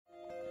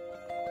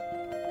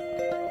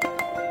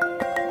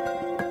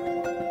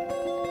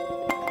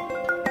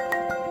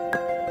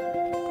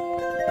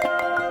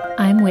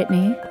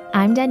Whitney.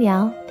 I'm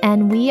Danielle,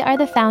 and we are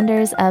the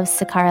founders of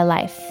Sakara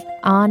Life,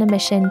 on a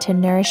mission to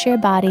nourish your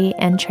body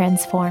and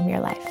transform your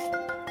life.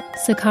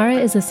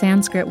 Sakara is a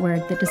Sanskrit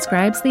word that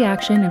describes the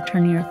action of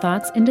turning your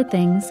thoughts into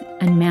things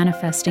and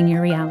manifesting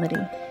your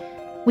reality.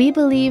 We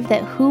believe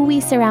that who we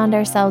surround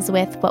ourselves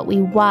with, what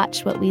we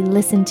watch, what we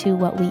listen to,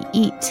 what we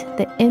eat,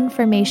 the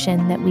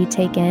information that we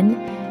take in,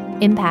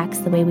 impacts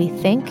the way we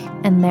think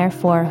and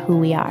therefore who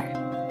we are.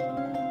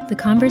 The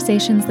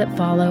conversations that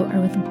follow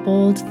are with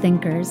bold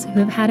thinkers who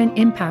have had an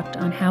impact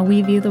on how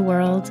we view the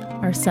world,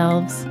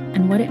 ourselves,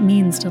 and what it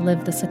means to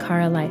live the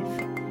Sakara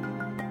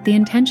life. The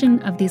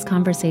intention of these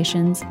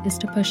conversations is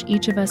to push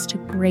each of us to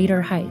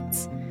greater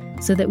heights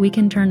so that we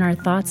can turn our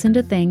thoughts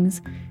into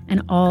things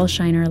and all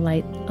shine our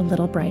light a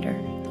little brighter.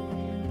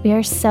 We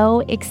are so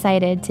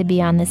excited to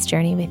be on this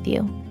journey with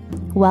you.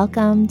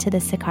 Welcome to the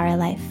Sakara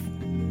Life.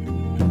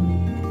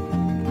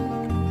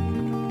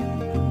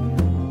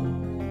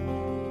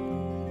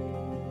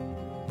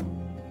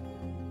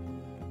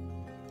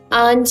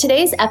 On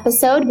today's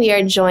episode, we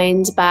are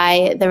joined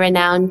by the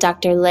renowned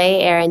Dr.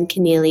 Leigh Erin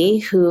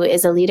Connealy, who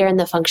is a leader in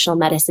the functional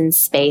medicine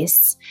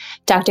space.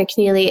 Dr.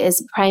 Connealy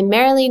is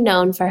primarily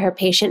known for her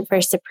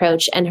patient-first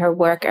approach and her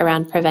work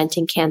around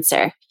preventing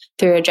cancer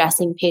through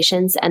addressing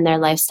patients and their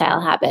lifestyle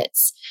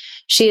habits.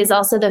 She is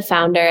also the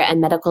founder and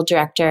medical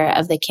director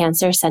of the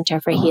Cancer Center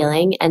for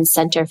Healing and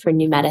Center for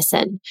New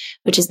Medicine,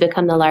 which has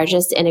become the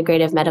largest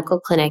integrative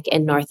medical clinic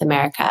in North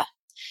America.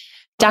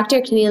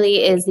 Dr.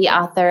 Connealy is the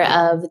author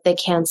of The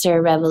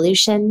Cancer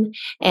Revolution,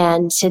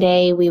 and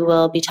today we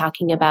will be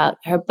talking about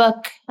her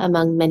book,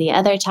 among many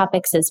other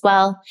topics as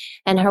well,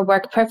 and her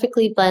work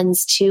perfectly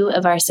blends two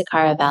of our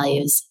Sakara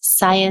values,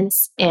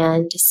 science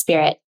and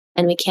spirit,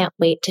 and we can't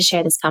wait to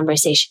share this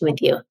conversation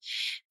with you.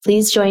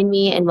 Please join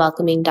me in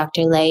welcoming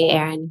Dr. Leigh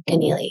Erin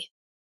Connealy.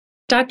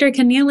 Dr.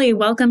 Connealy,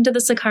 welcome to the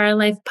Sakara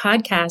Life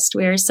podcast.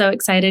 We are so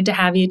excited to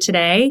have you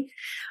today.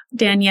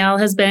 Danielle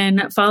has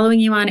been following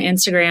you on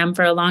Instagram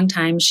for a long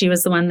time. She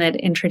was the one that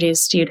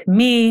introduced you to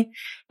me,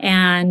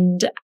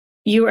 and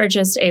you are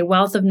just a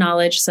wealth of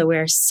knowledge. So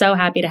we're so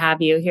happy to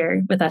have you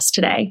here with us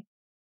today.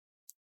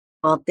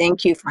 Well,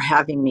 thank you for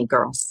having me,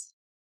 girls.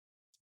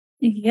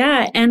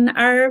 Yeah. And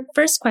our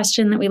first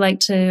question that we like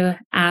to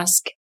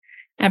ask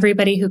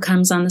everybody who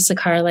comes on the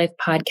Sakara Life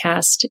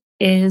podcast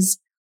is,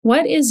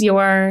 what is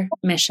your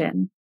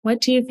mission?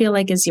 What do you feel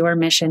like is your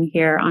mission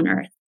here on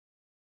Earth?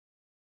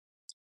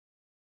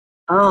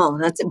 Oh,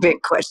 that's a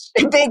big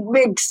question.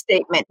 Big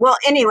statement. Well,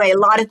 anyway, a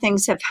lot of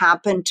things have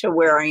happened to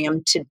where I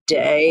am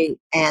today.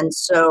 And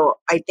so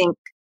I think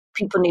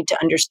people need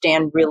to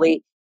understand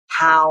really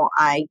how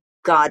I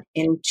got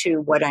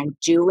into what I'm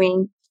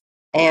doing.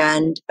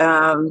 And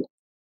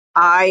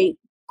I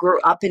grew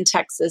up in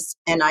Texas,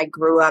 and I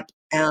grew up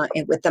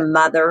with a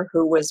mother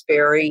who was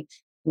very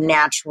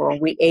natural.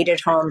 We ate at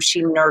home.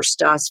 She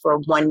nursed us for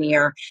 1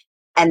 year,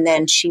 and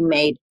then she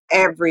made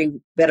every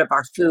bit of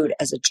our food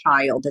as a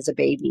child, as a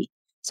baby.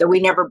 So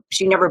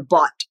she never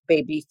bought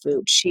baby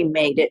food. She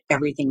made it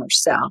everything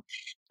herself.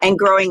 And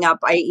growing up,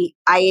 I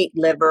ate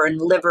liver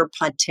and liver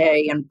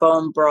pate and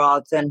bone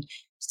broth and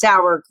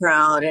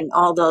sauerkraut and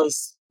all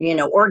those,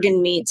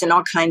 organ meats and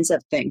all kinds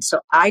of things.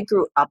 So I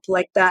grew up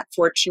like that,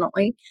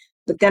 fortunately.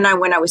 But then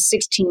when I was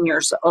 16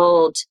 years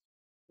old,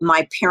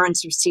 my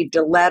parents received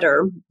a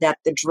letter that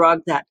the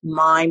drug that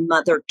my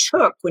mother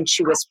took when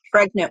she was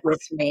pregnant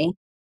with me,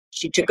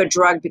 she took a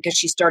drug because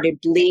she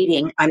started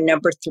bleeding. I'm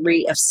number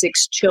 3 of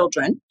 6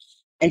 children.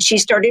 And she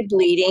started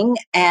bleeding.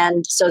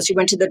 And so she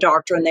went to the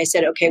doctor and they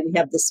said, okay, we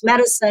have this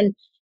medicine.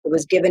 It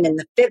was given in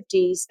the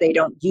 50s. They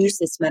don't use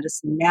this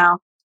medicine now.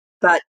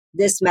 But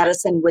this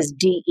medicine was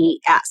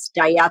DES,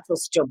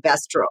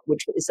 diethylstilbestrol,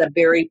 which is a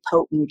very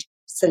potent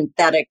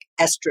synthetic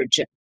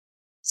estrogen.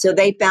 So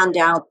they found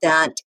out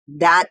that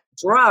that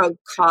drug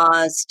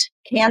caused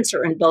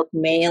cancer in both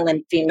male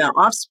and female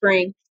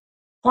offspring,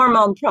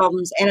 hormone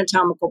problems,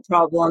 anatomical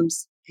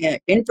problems,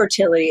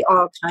 infertility,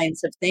 all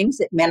kinds of things.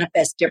 It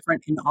manifests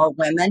different in all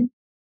women.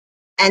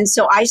 And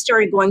so I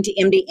started going to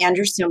MD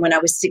Anderson when I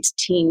was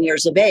 16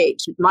 years of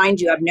age.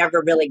 Mind you, I've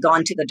never really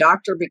gone to the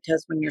doctor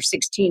because when you're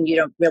 16, you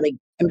don't really,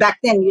 and back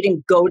then you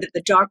didn't go to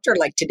the doctor.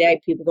 Like today,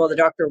 people go to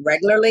the doctor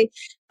regularly.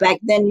 Back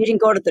then you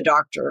didn't go to the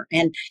doctor.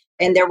 And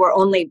there were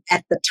only,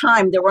 at the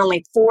time, there were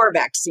only 4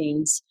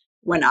 vaccines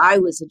when I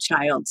was a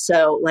child.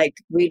 So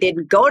we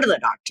didn't go to the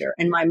doctor,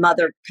 and my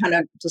mother kind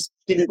of just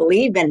didn't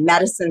believe in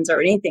medicines or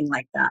anything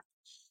like that.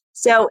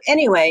 So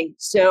anyway,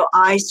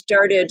 I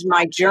started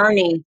my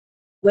journey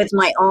with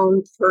my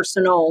own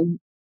personal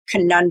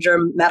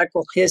conundrum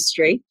medical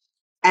history.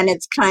 And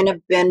it's kind of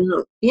been,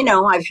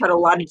 I've had a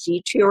lot of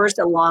detours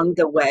along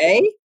the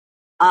way.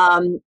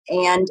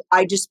 And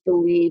I just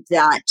believe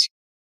that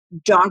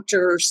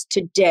doctors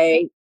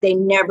today, they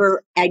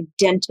never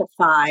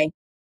identify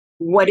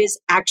what is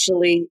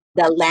actually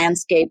the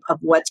landscape of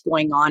what's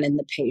going on in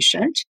the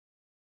patient.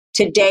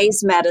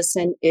 Today's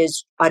medicine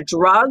is a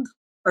drug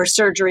or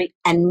surgery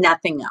and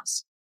nothing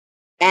else.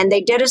 And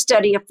they did a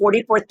study of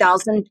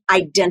 44,000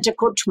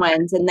 identical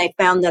twins, and they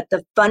found that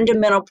the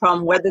fundamental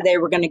problem, whether they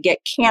were going to get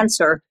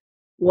cancer,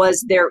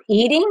 was their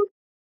eating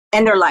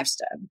and their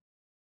lifestyle.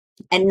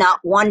 And not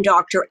one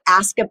doctor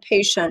asked a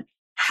patient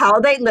how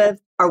they live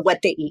or what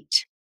they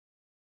eat.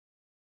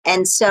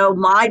 And so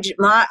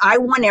I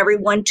want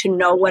everyone to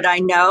know what I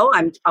know.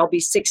 I'll be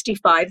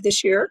 65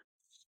 this year.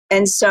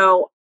 And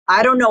so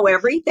I don't know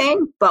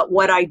everything, but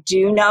what I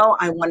do know,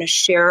 I want to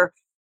share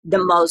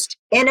the most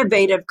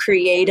innovative,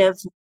 creative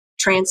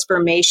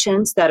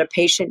transformations that a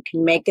patient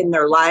can make in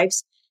their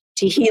lives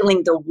to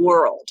healing the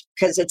world.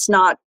 Because it's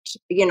not,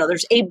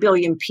 there's 8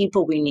 billion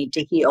people we need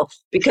to heal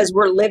because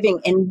we're living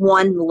in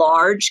one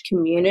large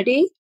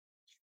community.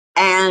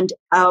 And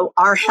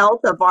our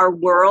health of our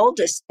world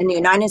is in the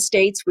United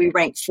States, we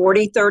rank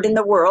 43rd in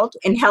the world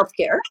in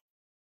healthcare.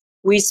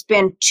 We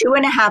spend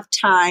 2.5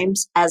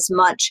 times as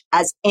much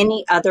as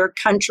any other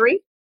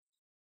country.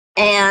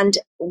 And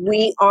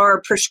we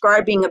are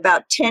prescribing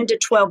about 10 to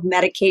 12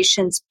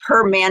 medications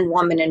per man,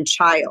 woman, and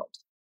child.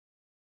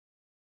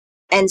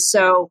 And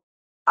so,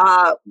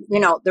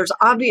 there's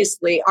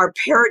obviously our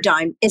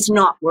paradigm is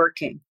not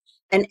working.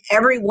 And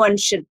everyone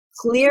should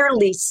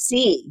clearly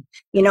see,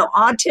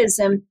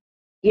 autism,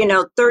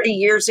 30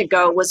 years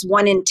ago was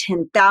 1 in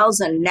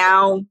 10,000.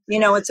 Now,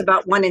 it's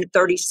about 1 in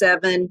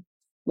 37,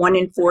 1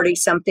 in 40,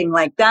 something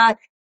like that.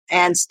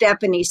 And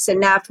Stephanie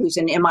Seneff, who's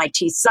an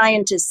MIT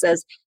scientist,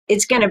 says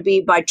it's going to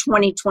be by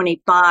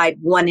 2025,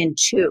 1 in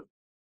 2.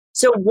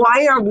 So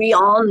why are we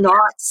all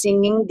not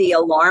singing the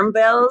alarm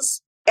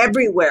bells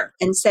everywhere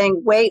and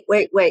saying, wait,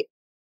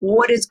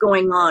 what is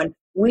going on?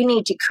 We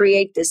need to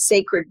create this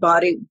sacred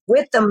body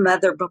with the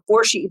mother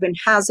before she even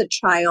has a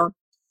child,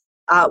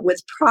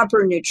 with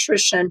proper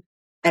nutrition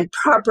and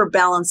proper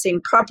balancing,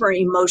 proper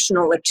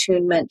emotional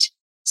attunement,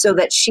 so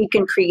that she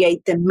can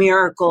create the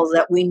miracle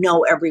that we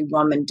know every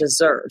woman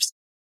deserves.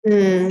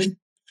 Mm.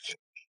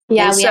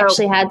 Yeah, we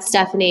actually had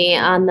Stephanie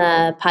on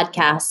the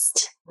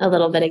podcast a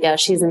little bit ago.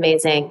 She's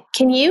amazing.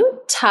 Can you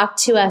talk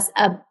to us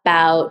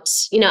about,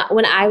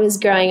 when I was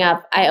growing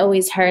up, I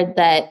always heard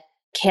that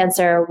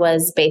cancer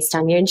was based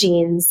on your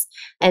genes.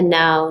 And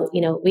now,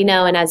 we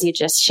know, and as you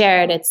just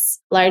shared, it's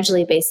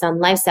largely based on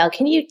lifestyle.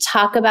 Can you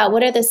talk about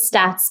what are the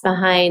stats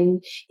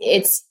behind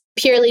it's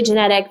purely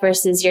genetic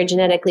versus you're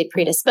genetically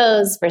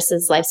predisposed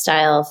versus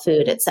lifestyle,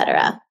 food, et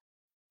cetera?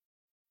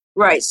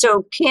 Right.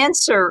 So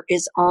cancer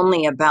is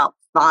only about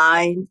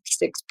 5-6%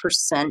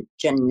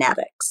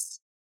 genetics.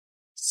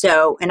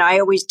 So, and I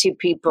always tell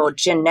people,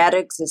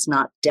 genetics is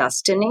not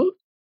destiny.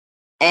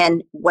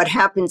 And what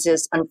happens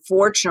is,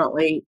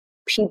 unfortunately,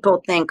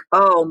 people think,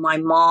 oh, my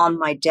mom,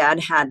 my dad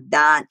had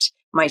that,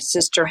 my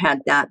sister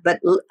had that.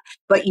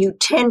 But you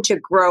tend to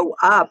grow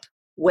up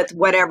with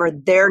whatever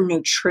their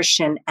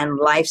nutrition and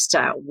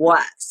lifestyle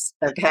was,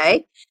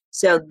 okay?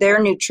 So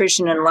their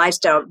nutrition and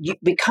lifestyle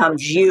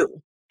becomes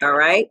you, all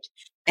right?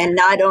 And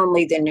not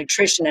only the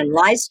nutrition and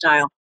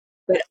lifestyle,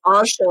 but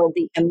also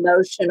the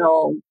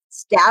emotional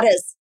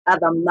status of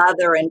a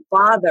mother and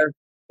father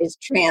is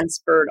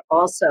transferred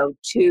also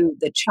to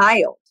the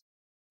child.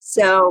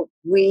 So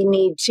we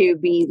need to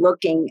be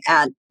looking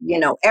at,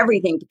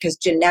 everything, because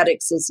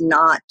genetics is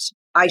not,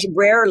 I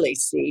rarely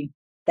see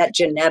that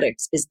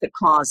genetics is the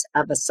cause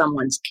of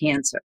someone's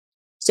cancer.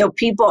 So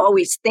people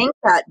always think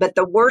that, but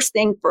the worst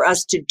thing for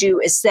us to do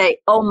is say,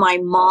 oh, my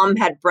mom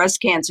had breast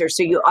cancer.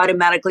 So you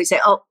automatically say,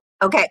 oh,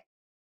 okay,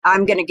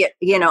 I'm going to get,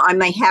 I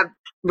may have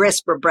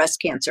risk for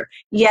breast cancer.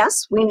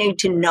 Yes, we need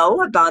to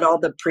know about all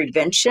the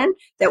prevention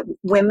that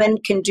women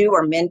can do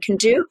or men can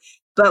do,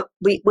 but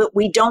we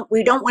don't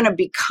want to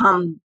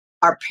become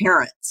our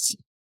parents.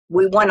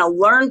 We want to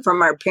learn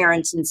from our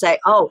parents and say,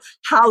 oh,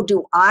 how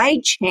do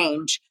I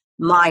change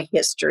my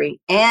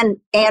history and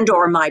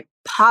or my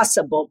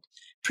possible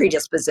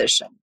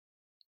predisposition?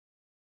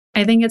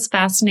 I think it's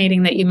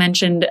fascinating that you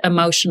mentioned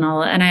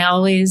emotional. And I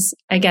always,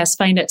 I guess,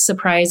 find it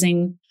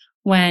surprising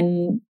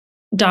when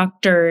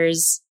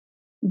doctors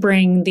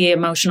bring the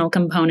emotional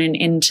component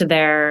into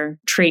their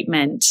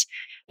treatment,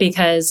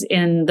 because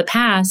in the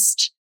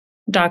past,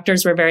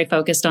 doctors were very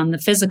focused on the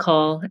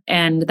physical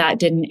and that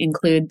didn't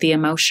include the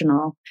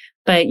emotional.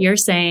 But you're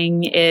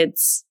saying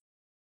it's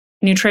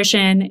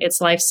nutrition,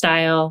 it's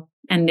lifestyle,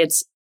 and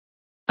it's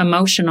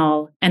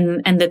emotional,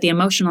 and that the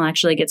emotional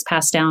actually gets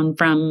passed down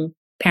from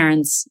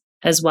parents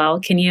as well.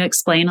 Can you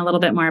explain a little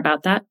bit more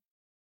about that?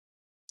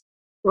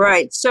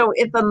 Right. So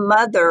if a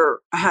mother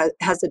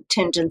has a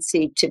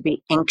tendency to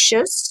be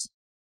anxious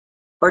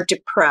or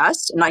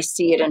depressed, and I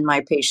see it in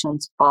my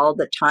patients all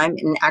the time,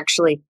 and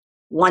actually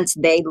once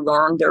they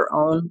learn their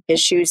own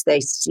issues,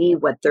 they see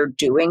what they're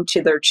doing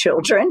to their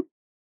children.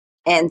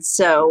 And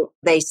so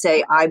they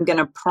say, I'm going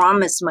to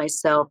promise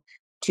myself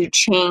to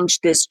change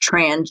this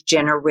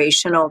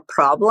transgenerational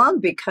problem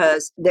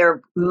because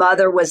their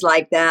mother was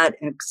like that,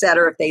 et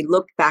cetera, if they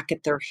look back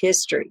at their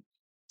history.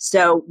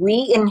 So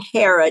we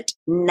inherit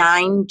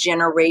 9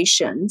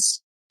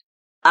 generations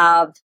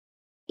of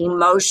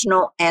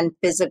emotional and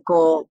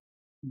physical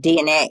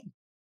DNA.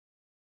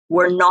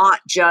 We're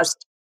not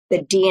just the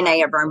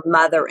DNA of our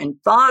mother and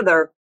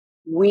father.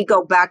 We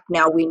go back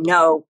now, we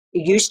know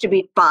it used to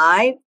be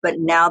 5, but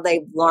now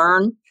they've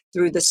learned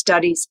through the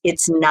studies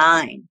it's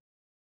 9.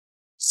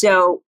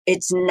 So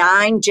it's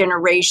 9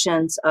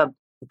 generations of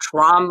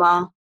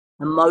trauma,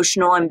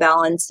 emotional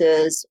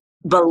imbalances,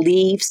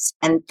 beliefs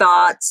and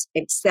thoughts,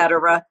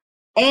 etc.,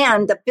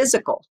 and the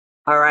physical.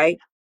 All right.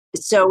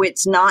 So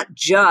it's not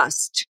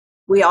just,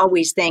 we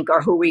always think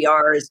or who we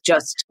are is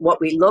just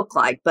what we look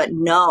like, but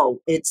no,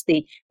 it's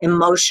the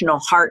emotional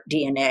heart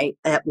DNA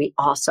that we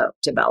also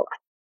develop.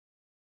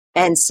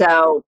 And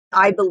so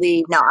I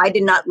believe, now I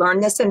did not learn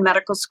this in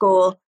medical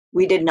school.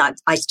 We did not.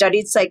 I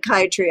studied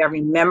psychiatry. I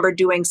remember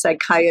doing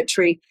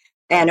psychiatry,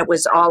 and it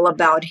was all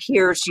about,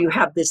 you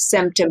have this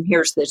symptom,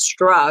 here's this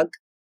drug.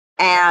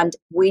 And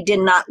we did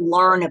not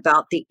learn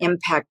about the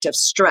impact of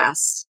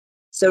stress.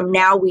 So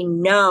now we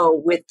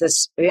know with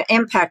this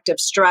impact of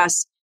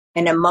stress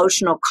and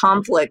emotional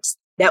conflicts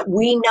that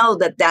we know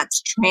that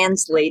that's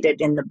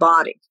translated in the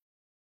body.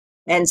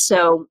 And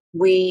so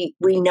we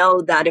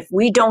know that if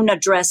we don't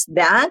address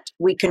that,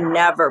 we can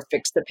never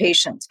fix the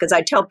patients. Because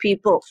I tell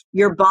people,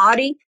 your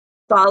body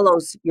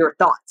follows your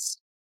thoughts.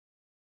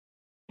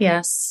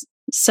 Yes,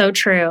 so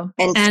true.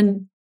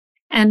 And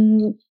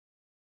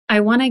I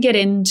want to get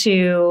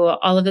into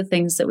all of the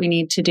things that we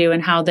need to do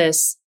and how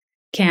this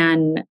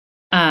can,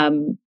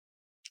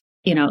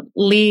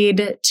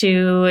 lead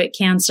to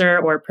cancer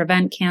or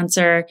prevent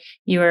cancer.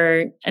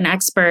 You're an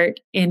expert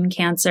in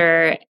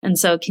cancer. And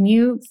so can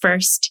you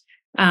first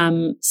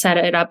set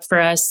it up for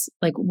us?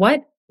 Like,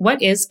 what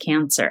is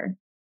cancer?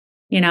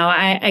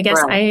 I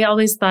guess I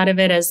always thought of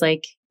it as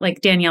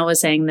like Danielle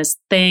was saying, this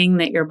thing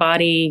that your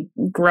body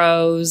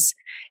grows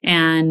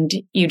and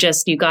you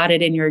got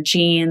it in your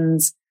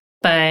genes,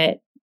 but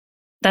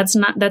that's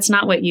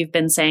not what you've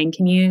been saying.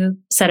 Can you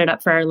set it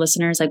up for our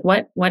listeners? Like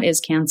what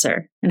is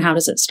cancer and how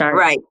does it start?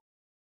 Right.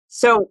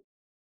 So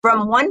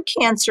from one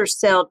cancer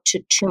cell to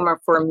tumor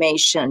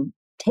formation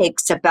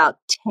takes about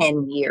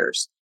 10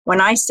 years. When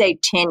I say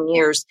 10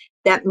 years,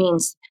 that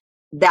means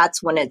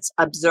that's when it's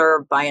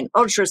observed by an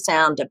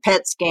ultrasound, a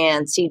PET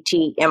scan,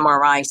 CT,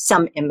 MRI,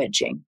 some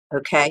imaging,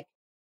 okay?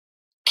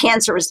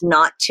 Cancer is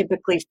not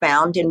typically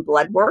found in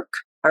blood work,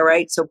 all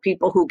right? So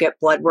people who get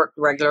blood work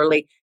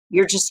regularly,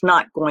 you're just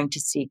not going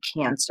to see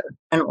cancer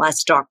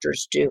unless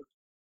doctors do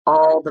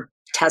all the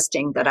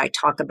testing that I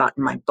talk about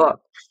in my book.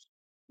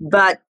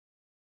 But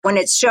when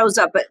it shows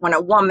up, when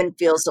a woman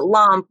feels a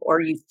lump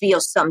or you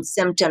feel some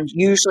symptoms,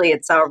 usually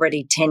it's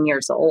already 10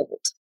 years old,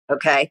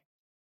 okay?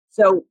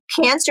 So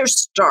cancer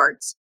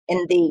starts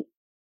in the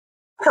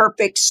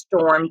perfect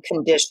storm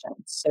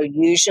conditions. So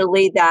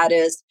usually that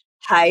is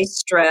high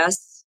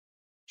stress,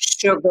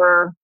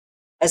 sugar,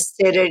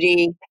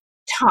 acidity,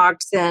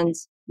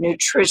 toxins,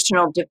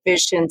 nutritional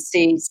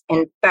deficiencies,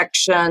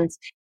 infections,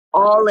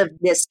 all of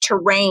this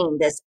terrain,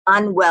 this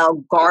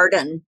unwell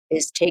garden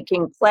is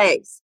taking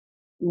place.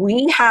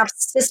 We have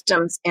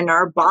systems in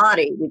our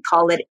body, we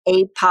call it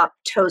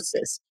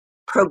apoptosis,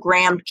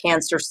 programmed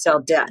cancer cell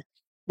death,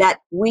 that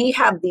we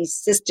have these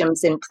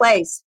systems in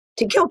place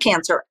to kill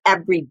cancer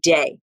every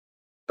day.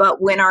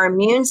 But when our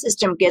immune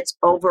system gets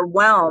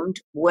overwhelmed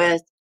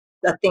with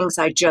the things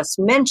I just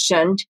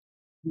mentioned,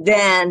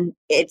 then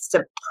it's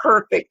the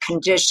perfect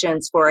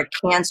conditions for a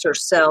cancer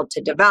cell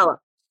to develop.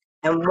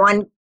 And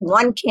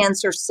one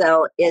cancer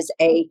cell is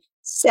a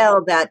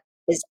cell that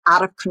is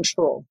out of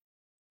control,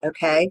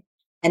 okay?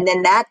 And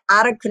then that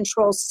out of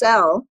control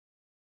cell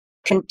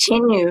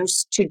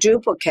continues to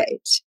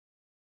duplicate.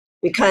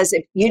 Because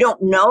if you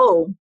don't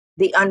know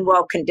the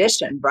unwell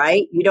condition,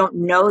 right? You don't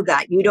know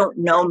that. You don't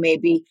know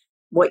maybe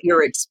what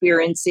you're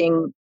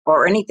experiencing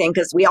or anything,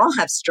 because we all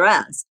have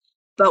stress,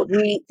 but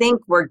we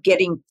think we're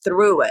getting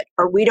through it,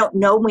 or we don't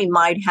know we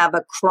might have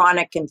a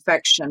chronic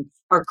infection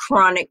or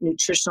chronic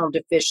nutritional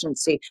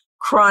deficiency,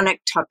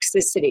 chronic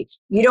toxicity.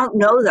 You don't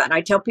know that.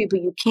 I tell people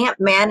you can't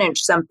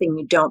manage something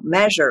you don't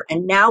measure.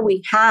 And now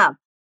we have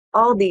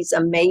all these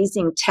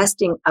amazing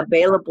testing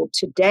available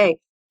today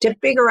to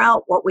figure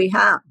out what we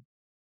have.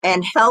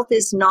 And health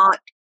is not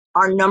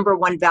our number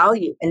one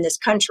value in this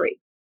country.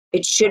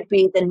 It should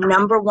be the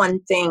number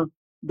one thing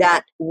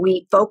that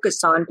we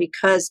focus on,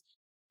 because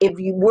if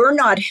we're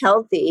not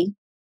healthy,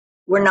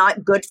 we're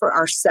not good for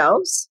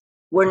ourselves,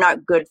 we're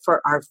not good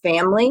for our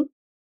family,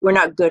 we're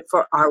not good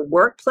for our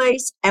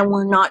workplace, and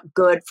we're not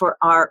good for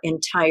our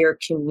entire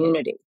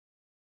community.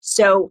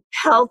 So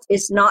health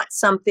is not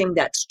something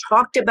that's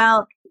talked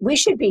about. We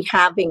should be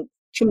having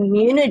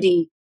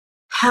community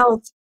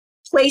health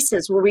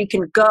places where we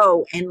can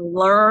go and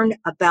learn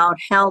about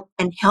health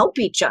and help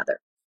each other.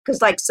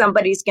 Because like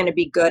somebody's going to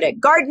be good at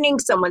gardening,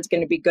 someone's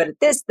going to be good at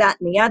this, that,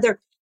 and the other.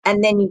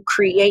 And then you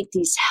create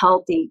these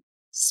healthy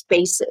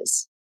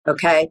spaces,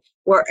 okay,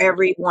 where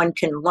everyone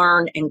can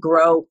learn and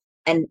grow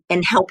and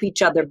help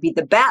each other be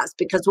the best.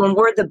 Because when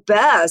we're the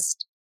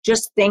best,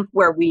 just think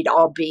where we'd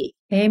all be.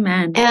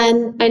 Amen.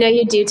 And I know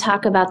you do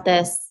talk about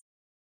this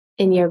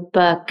in your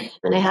book,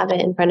 and I have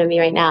it in front of me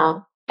right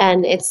now.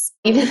 And it's,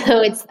 even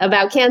though it's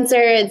about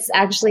cancer, it's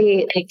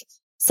actually like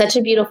such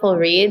a beautiful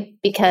read,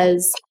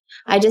 because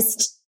I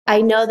I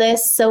know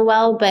this so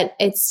well, but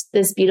it's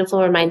this beautiful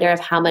reminder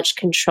of how much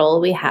control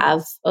we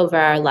have over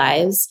our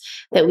lives,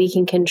 that we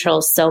can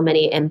control so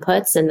many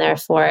inputs and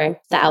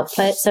therefore the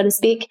output, so to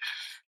speak.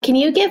 Can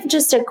you give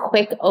just a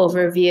quick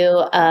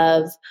overview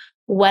of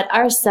what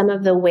are some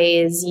of the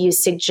ways you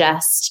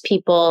suggest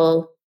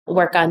people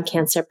work on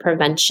cancer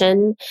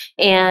prevention?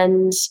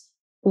 And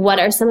what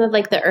are some of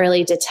like the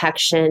early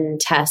detection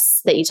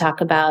tests that you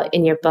talk about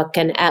in your book?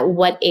 And at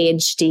what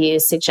age do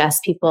you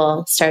suggest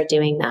people start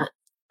doing that?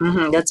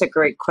 That's a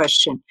great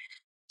question.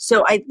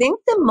 So I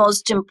think the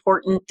most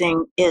important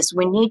thing is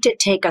we need to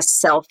take a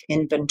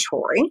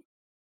self-inventory,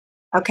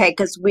 okay?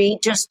 Because we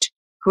just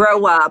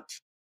grow up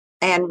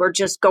and we're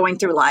just going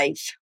through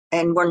life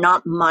and we're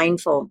not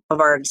mindful of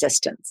our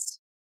existence.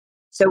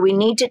 So we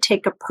need to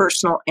take a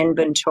personal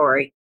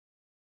inventory.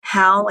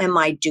 How am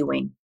I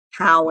doing?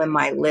 How am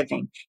I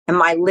living?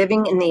 Am I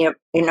living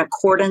in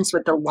accordance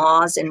with the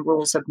laws and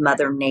rules of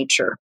Mother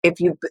Nature?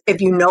 If you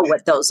know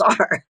what those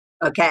are,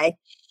 okay?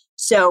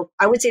 So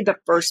I would say the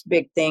first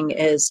big thing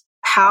is,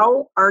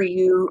 how are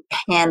you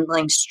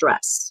handling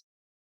stress?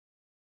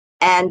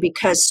 And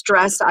because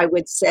stress, I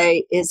would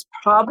say, is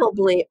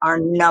probably our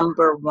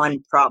number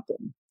one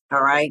problem.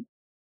 All right.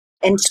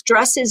 And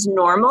stress is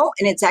normal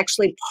and it's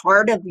actually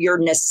part of your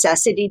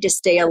necessity to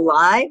stay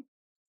alive.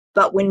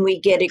 But when we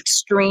get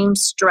extreme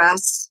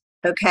stress,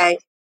 okay,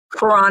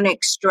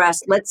 chronic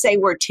stress, let's say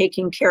we're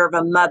taking care of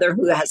a mother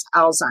who has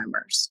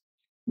Alzheimer's.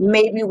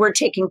 Maybe we're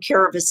taking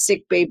care of a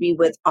sick baby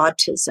with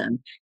autism.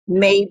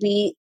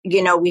 Maybe,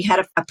 we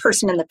had a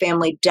person in the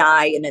family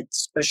die and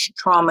it's a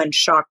trauma and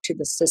shock to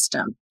the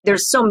system.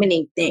 There's so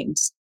many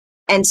things.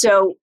 And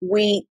so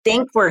we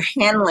think we're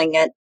handling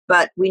it,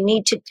 but we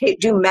need to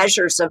do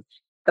measures of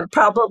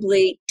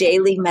probably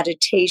daily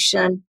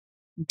meditation,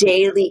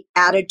 daily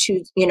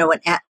attitudes,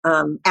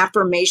 and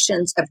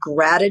affirmations of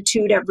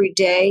gratitude every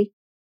day.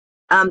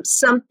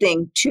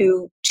 Something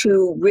to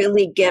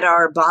really get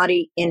our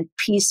body in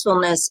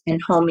peacefulness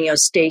and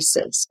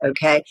homeostasis,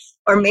 okay?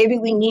 Or maybe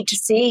we need to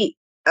see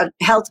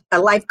a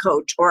life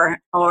coach or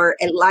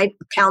a life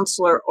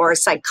counselor or a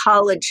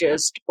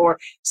psychologist or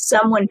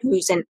someone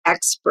who's an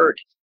expert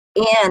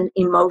in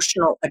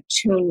emotional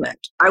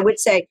attunement. I would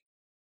say,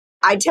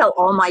 I tell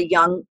all my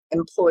young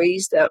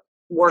employees that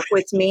work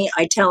with me,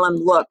 I tell them,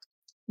 look,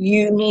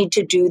 you need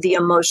to do the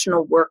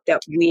emotional work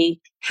that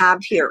we have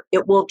here.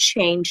 It will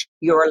change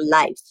your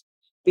life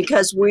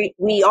because we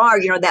are,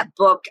 that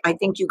book, I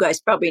think you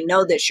guys probably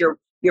know this, your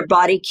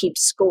body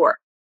keeps score.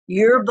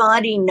 Your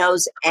body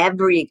knows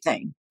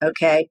everything,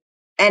 okay?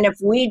 And if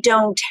we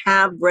don't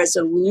have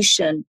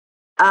resolution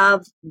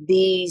of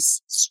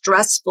these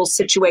stressful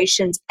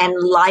situations, and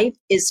life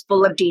is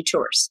full of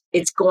detours,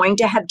 it's going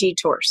to have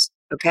detours,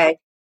 okay?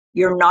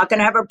 You're not going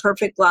to have a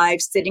perfect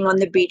life sitting on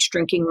the beach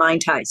drinking Mai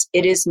Tais.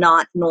 It is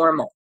not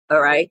normal,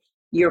 all right?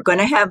 You're going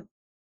to have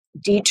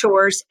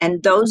detours,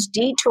 and those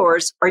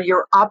detours are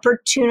your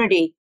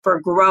opportunity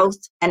for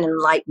growth and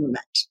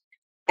enlightenment.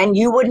 And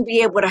you wouldn't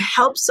be able to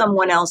help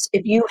someone else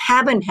if you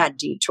haven't had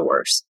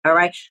detours, all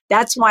right?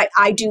 That's why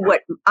I do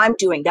what I'm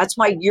doing. That's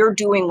why you're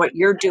doing what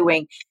you're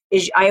doing.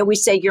 Is I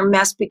always say your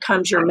mess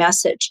becomes your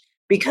message.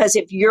 Because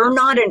if you're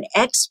not an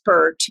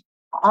expert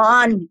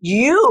on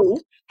you,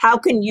 how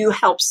can you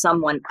help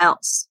someone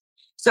else?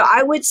 So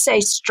I would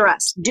say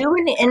stress, do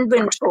an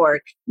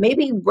inventory,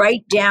 maybe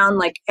write down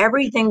like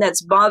everything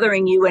that's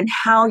bothering you and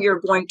how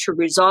you're going to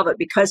resolve it,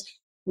 because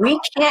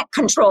we can't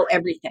control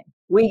everything.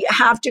 We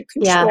have to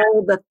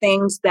control the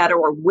things that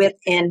are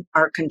within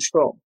our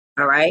control.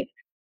 All right.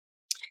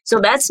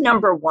 So that's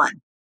number one.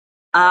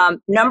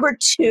 Number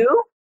two,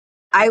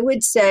 I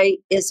would say,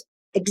 is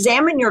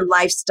examine your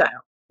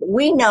lifestyle.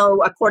 We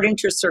know, according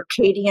to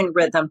circadian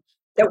rhythm,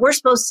 that we're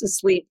supposed to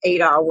sleep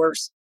 8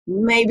 hours,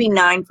 maybe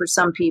 9 for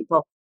some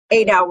people,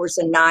 8 hours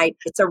a night.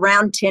 It's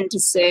around 10 to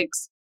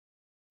 6.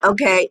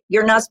 Okay,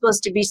 you're not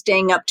supposed to be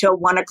staying up till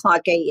 1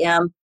 o'clock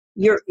a.m.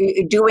 You're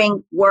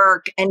doing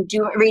work and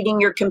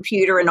reading your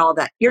computer and all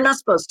that. You're not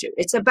supposed to.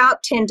 It's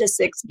about 10 to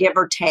 6, give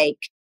or take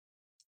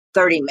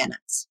 30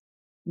 minutes.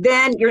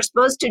 Then you're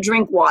supposed to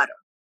drink water.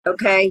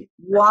 Okay,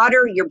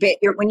 water,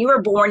 when you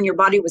were born, your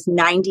body was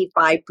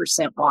 95%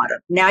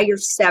 water. Now you're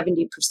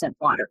 70%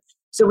 water.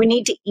 So we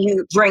need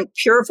to drink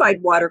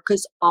purified water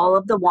because all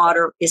of the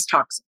water is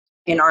toxic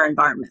in our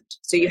environment.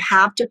 So you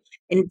have to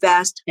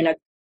invest in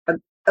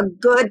a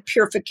good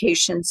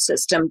purification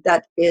system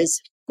that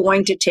is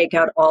going to take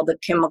out all the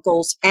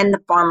chemicals and the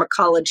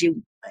pharmacology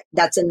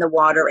that's in the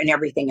water and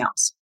everything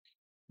else.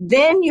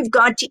 Then you've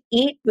got to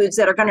eat foods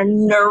that are going to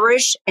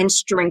nourish and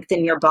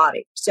strengthen your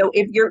body. So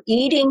if you're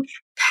eating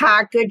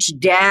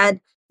packaged, dead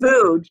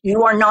food,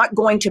 you are not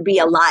going to be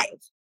alive,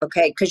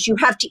 okay? Because you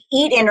have to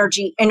eat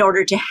energy in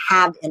order to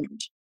have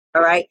energy,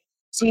 all right?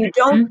 So you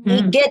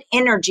don't get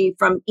energy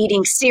from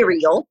eating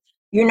cereal.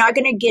 You're not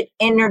going to get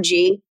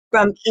energy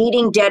from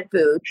eating dead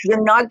food.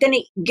 You're not going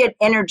to get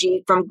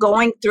energy from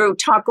going through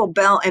Taco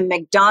Bell and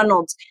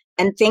McDonald's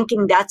and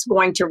thinking that's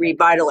going to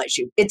revitalize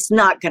you. It's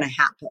not going to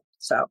happen.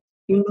 So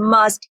you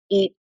must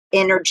eat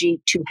energy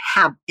to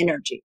have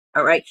energy,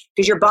 all right?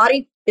 Because your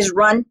body is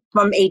run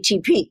from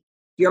ATP.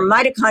 Your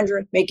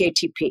mitochondria make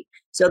ATP.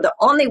 So the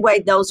only way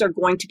those are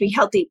going to be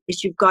healthy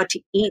is you've got to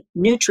eat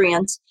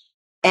nutrients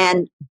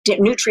and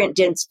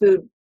nutrient-dense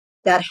food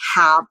that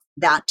have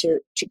that to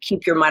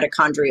keep your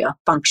mitochondria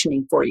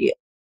functioning for you.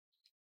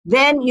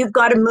 Then you've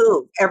got to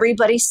move.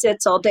 Everybody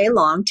sits all day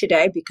long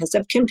today because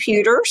of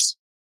computers.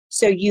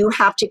 So you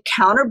have to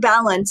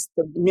counterbalance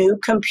the new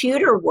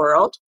computer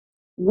world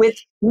with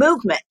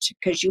movement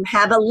because you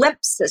have a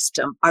lymph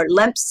system. Our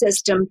lymph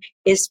system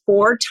is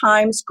 4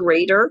 times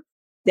greater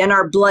than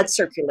our blood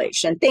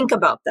circulation. Think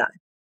about that.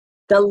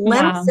 The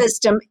lymph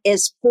system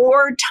is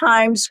 4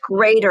 times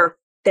greater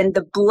than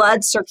the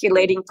blood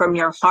circulating from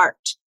your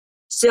heart.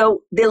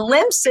 So the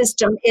lymph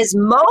system is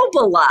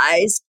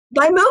mobilized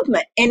by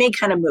movement, any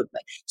kind of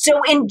movement.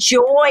 So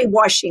enjoy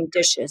washing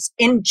dishes,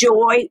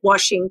 enjoy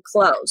washing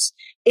clothes,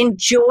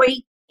 enjoy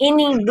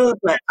any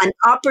movement, an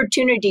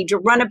opportunity to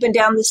run up and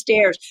down the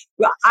stairs.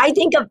 Well, I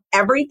think of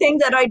everything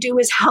that I do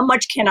is how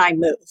much can I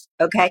move,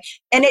 okay?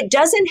 And it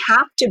doesn't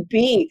have to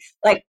be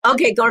like,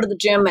 okay, go to the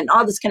gym and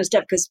all this kind of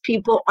stuff because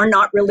people are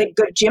not really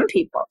good gym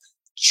people.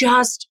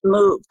 Just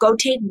move. Go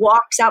take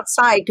walks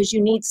outside because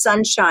you need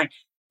sunshine.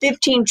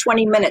 15,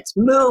 20 minutes,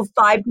 move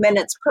 5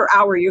 minutes per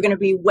hour. You're going to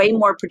be way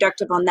more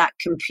productive on that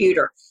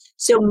computer.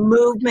 So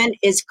movement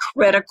is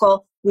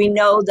critical. We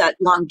know that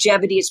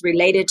longevity is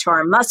related to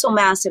our muscle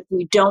mass. If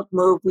we don't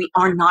move, we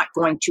are not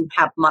going to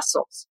have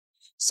muscles.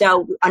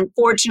 So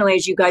unfortunately,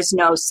 as you guys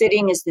know,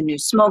 sitting is the new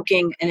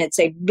smoking, and it's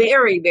a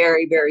very,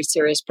 very, very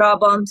serious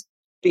problem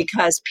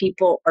because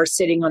people are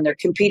sitting on their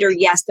computer.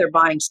 Yes, they're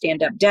buying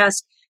stand-up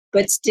desks,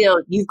 but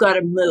still, you've got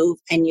to move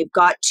and you've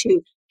got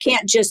to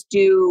can't just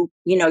do,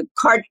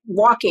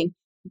 walking.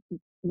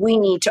 We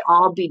need to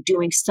all be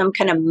doing some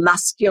kind of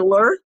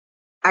muscular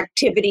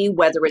activity,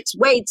 whether it's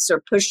weights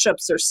or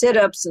push-ups or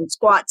sit-ups and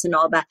squats and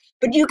all that.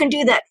 But you can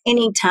do that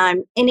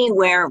anytime,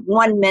 anywhere,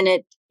 1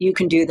 minute, you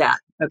can do that,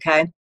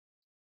 okay?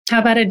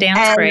 How about a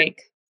dance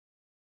break?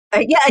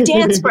 A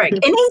dance break,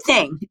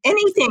 anything. I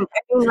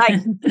mean,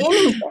 like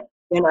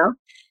anything,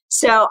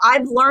 So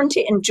I've learned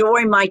to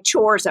enjoy my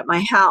chores at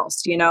my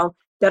house,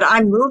 that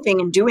I'm moving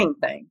and doing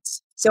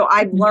things. So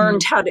I've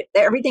learned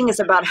everything is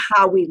about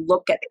how we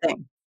look at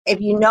things. If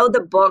you know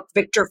the book,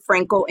 Viktor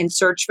Frankl, In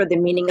Search for the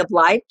Meaning of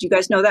Life, do you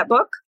guys know that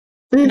book?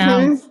 Mm-hmm.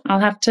 No, I'll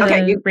have to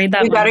read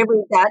that. You got to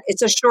read that.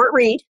 It's a short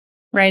read.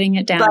 Writing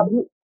it down.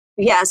 But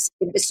yes.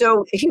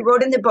 So he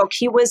wrote in the book,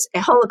 he was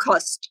a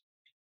Holocaust.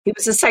 He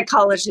was a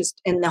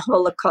psychologist in the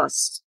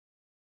Holocaust.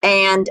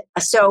 And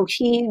so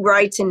he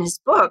writes in his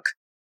book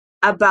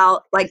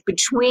about like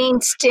between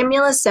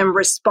stimulus and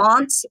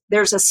response,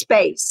 there's a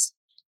space.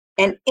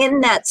 And in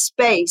that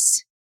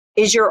space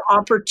is your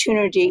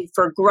opportunity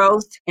for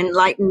growth,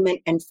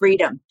 enlightenment, and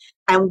freedom.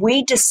 And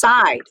we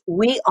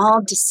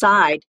all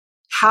decide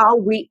how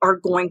we are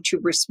going to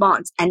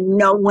respond. And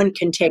no one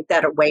can take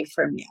that away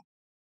from you.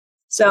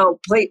 So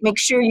please make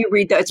sure you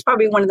read that. It's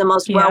probably one of the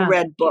most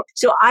well-read books.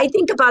 So I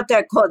think about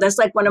that quote. That's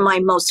like one of my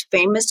most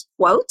famous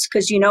quotes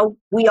because,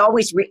 we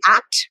always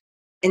react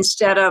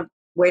instead of,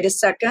 wait a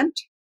second,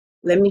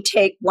 let me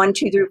take 1,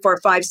 2, 3, 4,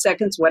 5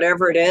 seconds,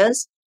 whatever it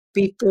is,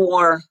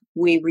 before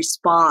we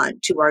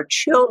respond to our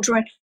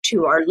children,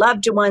 to our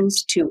loved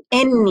ones, to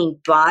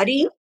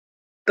anybody,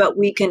 but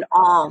we can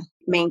all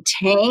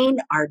maintain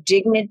our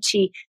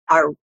dignity,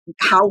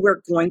 how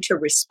we're going to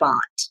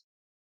respond.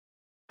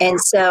 And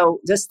so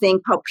just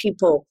think how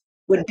people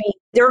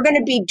they're going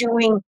to be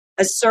doing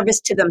a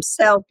service to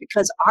themselves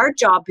because our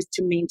job is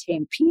to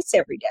maintain peace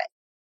every day.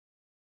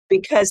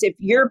 Because if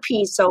you're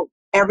peaceful,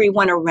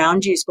 everyone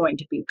around you is going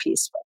to be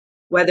peaceful.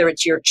 Whether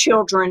it's your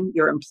children,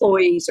 your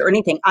employees, or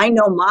anything. I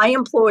know my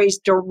employees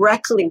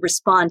directly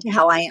respond to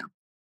how I am.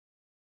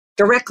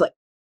 Directly.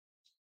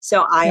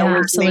 So I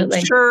always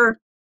make sure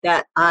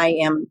that I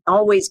am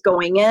always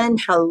going in.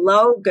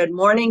 Hello, good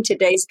morning.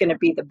 Today's going to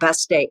be the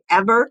best day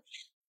ever.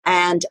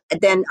 And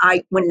then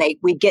when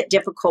we get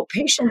difficult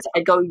patients,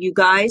 I go, you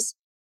guys,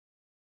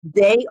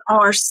 they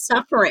are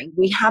suffering.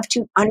 We have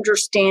to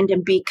understand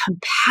and be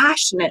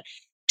compassionate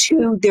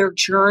to their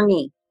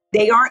journey.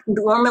 They aren't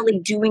normally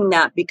doing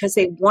that because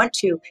they want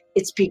to.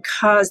 It's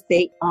because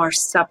they are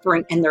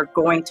suffering and they're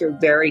going through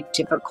very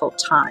difficult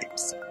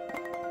times.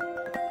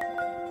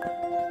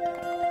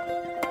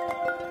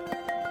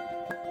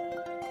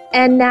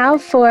 And now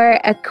for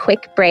a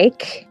quick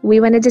break. We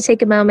wanted to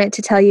take a moment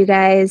to tell you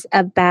guys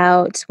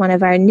about one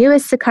of our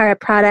newest Sakara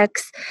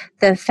products,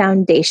 the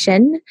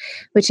Foundation,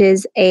 which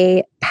is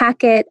a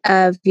packet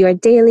of your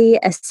daily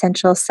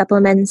essential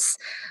supplements,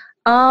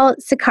 all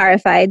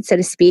Sakarified, so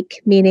to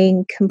speak,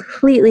 meaning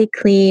completely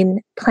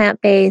clean,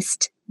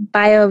 plant-based,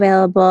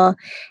 bioavailable,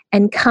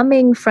 and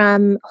coming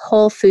from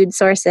whole food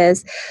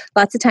sources.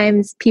 Lots of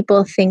times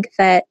people think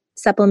that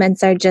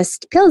supplements are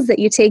just pills that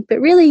you take, but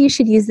really you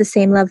should use the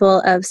same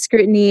level of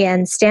scrutiny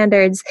and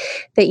standards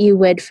that you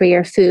would for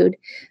your food.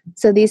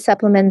 So these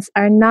supplements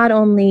are not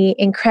only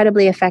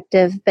incredibly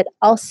effective, but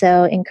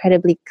also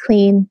incredibly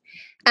clean.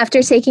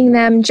 After taking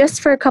them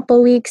just for a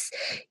couple weeks,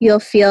 you'll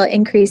feel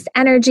increased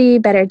energy,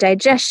 better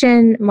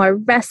digestion, more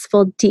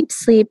restful deep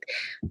sleep,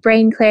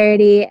 brain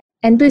clarity,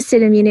 and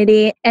boosted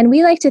immunity. And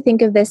we like to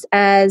think of this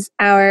as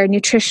our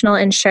nutritional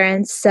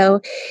insurance. So,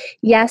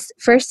 yes,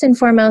 first and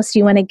foremost,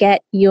 you want to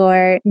get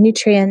your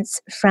nutrients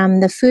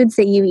from the foods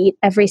that you eat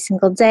every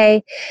single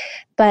day.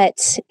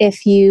 But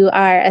if you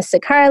are a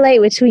Sakaralite,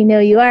 which we know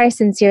you are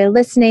since you're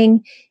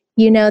listening,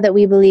 you know that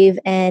we believe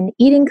in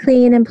eating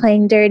clean and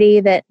playing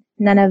dirty, that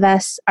none of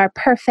us are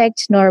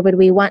perfect, nor would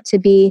we want to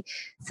be.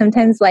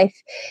 Sometimes life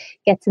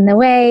gets in the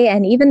way.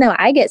 And even though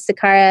I get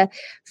Sakara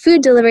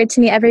food delivered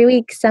to me every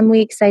week, some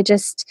weeks I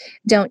just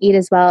don't eat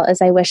as well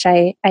as I wish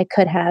I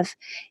could have.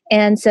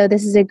 And so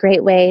this is a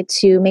great way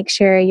to make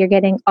sure you're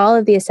getting all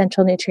of the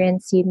essential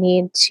nutrients you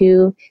need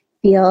to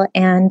feel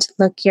and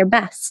look your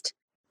best.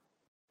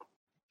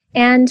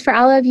 And for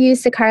all of you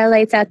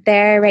Sakaralites out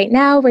there right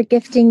now, we're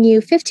gifting you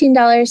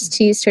 $15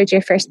 to use towards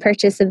your first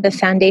purchase of the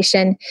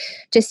foundation.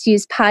 Just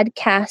use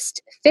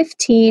podcast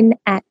 15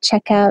 at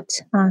checkout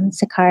on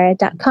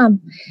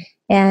sakara.com.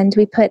 And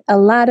we put a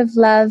lot of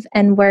love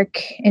and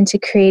work into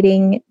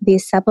creating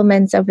these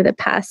supplements over the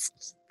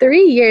past 3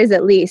 years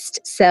at least.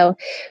 So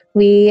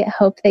we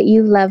hope that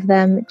you love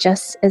them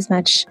just as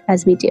much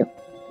as we do.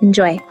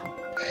 Enjoy.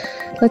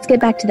 Let's get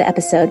back to the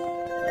episode.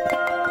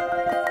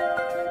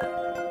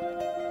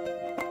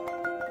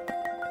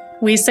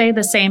 We say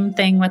the same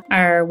thing with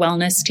our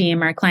wellness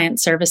team, our client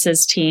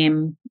services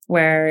team,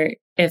 where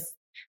if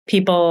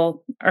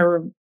people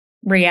are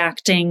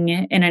reacting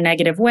in a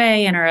negative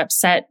way and are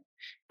upset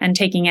and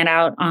taking it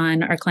out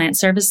on our client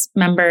service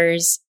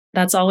members,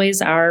 that's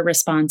always our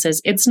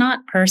responses. It's not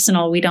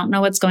personal. We don't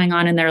know what's going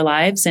on in their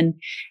lives. And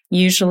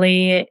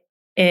usually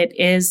it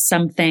is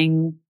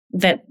something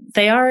that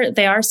they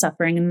are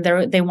suffering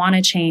and they want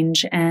to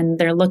change and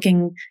they're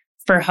looking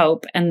for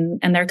hope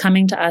and they're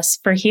coming to us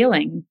for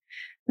healing.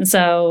 And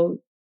so,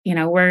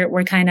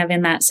 we're kind of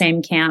in that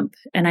same camp.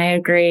 And I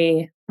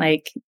agree,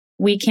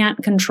 we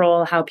can't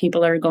control how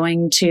people are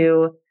going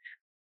to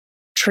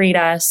treat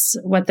us,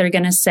 what they're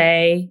going to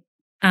say,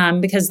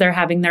 because they're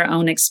having their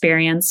own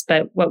experience.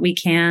 But what we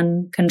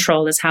can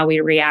control is how we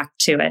react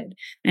to it.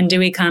 And do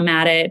we come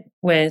at it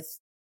with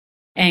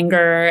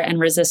anger and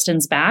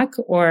resistance back?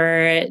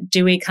 Or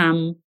do we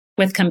come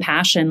with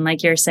compassion,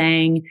 like you're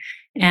saying,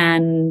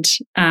 and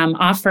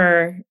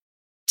offer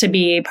to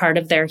be part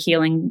of their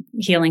healing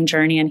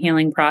journey and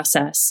healing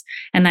process?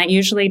 And that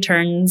usually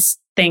turns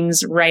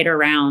things right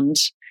around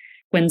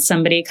when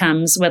somebody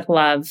comes with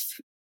love.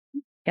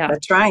 Yeah.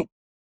 That's right.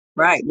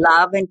 Right.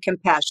 Love and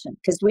compassion,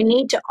 because we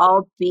need to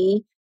all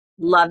be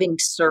loving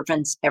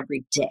servants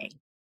every day.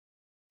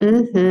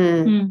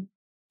 Mm-hmm.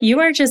 You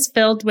are just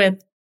filled with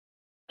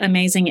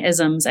amazing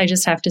isms, I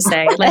just have to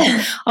say.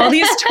 All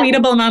these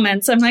tweetable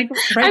moments. I'm like,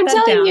 write that down.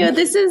 I'm telling you,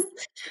 this is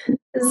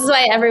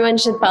why everyone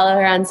should follow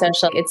her on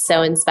social. It's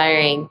so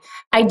inspiring.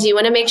 I do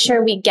want to make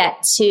sure we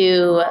get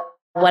to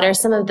what are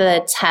some of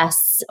the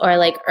tests or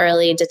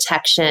early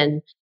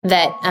detection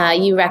that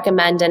you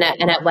recommend and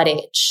at what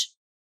age?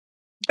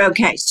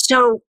 Okay.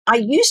 So I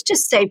used to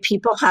say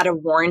people had a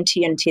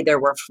warranty until they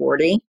were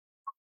 40.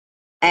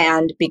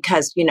 And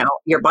because,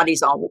 your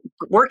body's all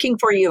working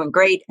for you and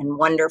great and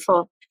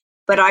wonderful.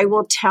 But I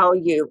will tell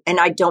you, and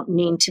I don't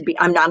mean to be,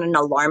 I'm not an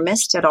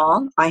alarmist at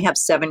all. I have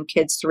 7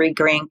 kids, 3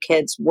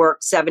 grandkids, work,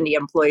 70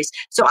 employees.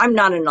 So I'm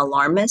not an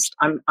alarmist.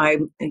 I'm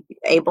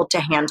able to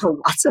handle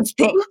lots of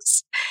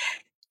things.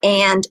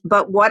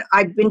 But what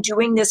I've been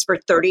doing this for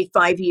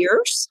 35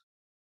 years.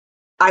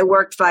 I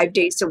work 5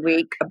 days a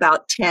week,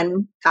 about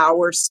 10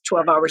 hours,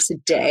 12 hours a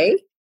day.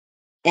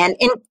 And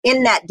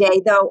in that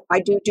day, though, I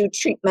do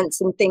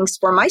treatments and things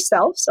for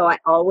myself. So I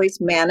always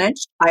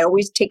manage. I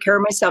always take care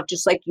of myself,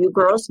 just like you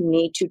girls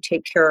need to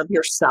take care of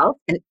yourself.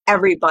 And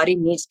everybody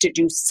needs to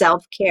do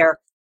self-care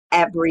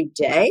every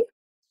day.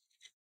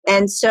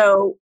 And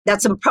so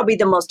that's probably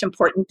the most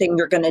important thing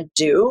you're going to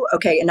do.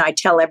 Okay. And I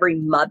tell every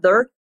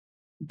mother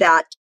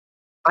that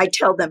I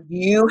tell them,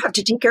 you have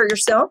to take care of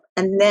yourself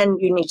and then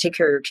you need to take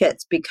care of your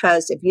kids.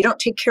 Because if you don't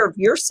take care of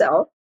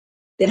yourself,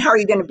 then how are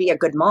you going to be a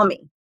good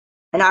mommy?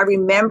 And I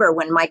remember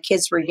when my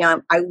kids were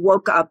young, I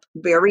woke up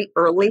very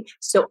early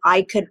so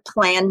I could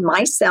plan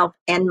myself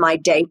and my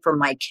day for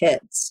my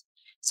kids.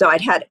 So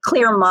I'd had a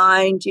clear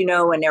mind,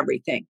 and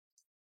everything.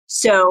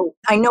 So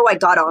I know I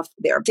got off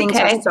there. Things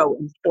are so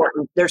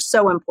important. They're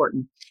so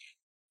important.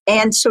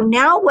 And so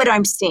now what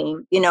I'm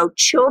seeing,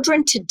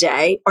 children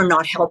today are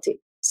not healthy.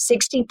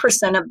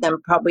 60% of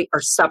them probably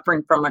are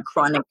suffering from a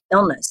chronic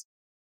illness.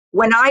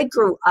 When I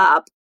grew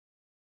up,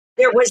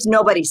 there was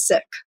nobody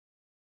sick.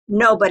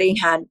 Nobody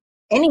had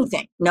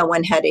anything. No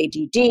one had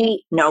ADD.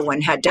 No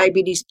one had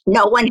diabetes.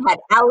 No one had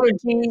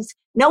allergies.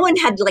 No one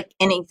had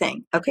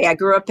anything. Okay, I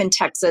grew up in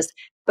Texas,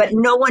 but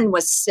no one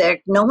was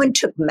sick. No one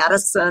took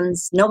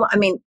medicines.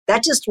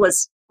 That just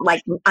was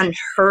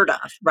unheard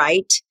of,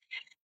 right?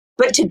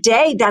 But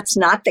today, that's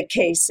not the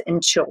case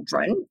in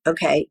children,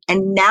 okay?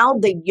 And now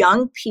the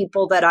young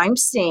people that I'm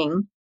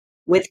seeing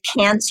with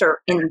cancer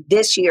in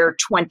this year,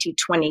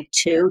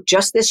 2022,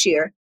 just this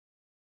year,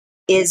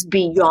 is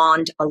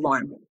beyond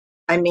alarming.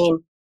 I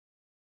mean,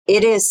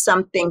 it is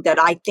something that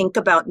I think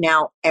about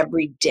now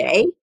every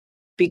day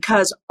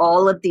because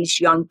all of these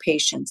young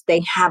patients,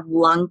 they have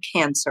lung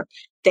cancer,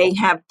 they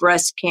have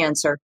breast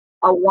cancer.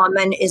 A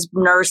woman is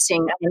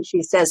nursing and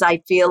she says,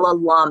 I feel a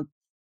lump.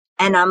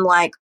 And I'm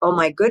like, oh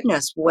my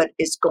goodness, what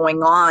is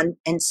going on?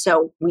 And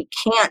so we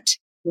can't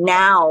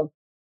now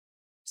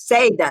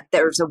say that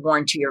there's a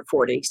warranty or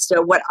 40.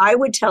 So what I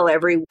would tell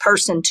every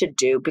person to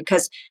do,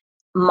 because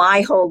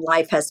my whole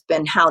life has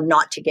been how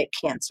not to get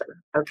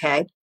cancer,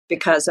 okay,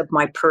 because of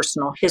my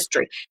personal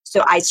history.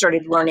 So I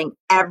started learning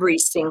every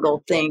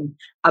single thing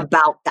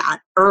about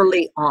that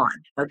early on,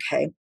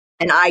 okay?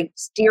 And I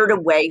steered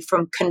away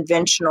from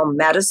conventional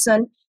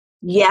medicine.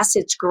 Yes,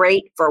 it's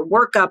great for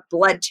workup,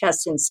 blood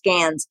tests, and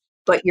scans,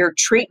 but your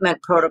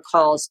treatment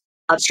protocols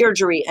of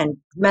surgery and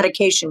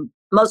medication,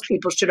 most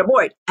people should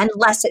avoid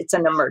unless it's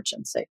an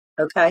emergency,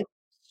 okay?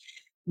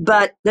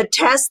 But the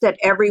test that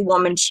every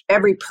woman,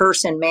 every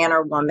person, man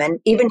or woman,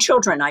 even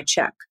children I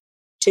check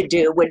to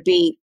do would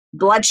be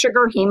blood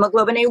sugar,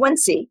 hemoglobin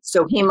A1C.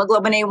 So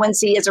hemoglobin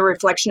A1C is a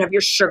reflection of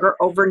your sugar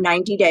over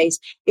 90 days.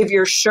 If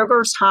your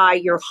sugar's high,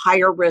 you're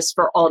higher risk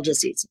for all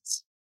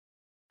diseases.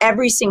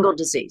 Every single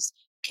disease,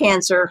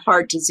 cancer,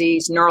 heart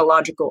disease,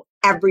 neurological,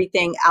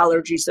 everything,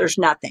 allergies, there's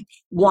nothing.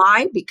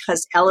 Why?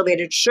 Because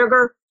elevated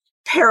sugar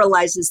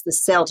paralyzes the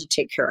cell to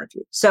take care of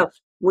you. So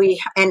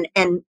and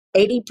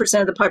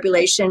 80% of the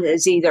population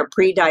is either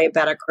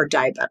pre-diabetic or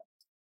diabetic.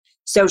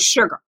 So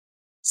sugar,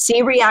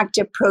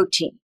 C-reactive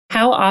protein.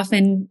 How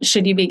often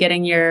should you be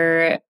getting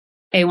your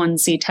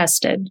A1C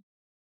tested?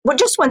 Well,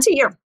 just once a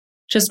year.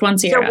 Just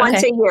once a year. So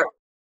once a year.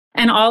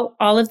 And all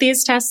of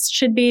these tests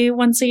should be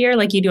once a year?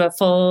 Like you do a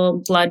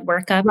full blood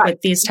workup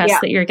with these tests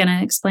that you're going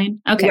to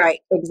explain? Okay. Right,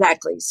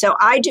 exactly. So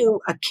I do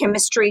a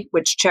chemistry,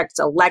 which checks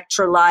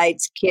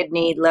electrolytes,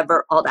 kidney,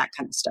 liver, all that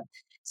kind of stuff.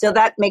 So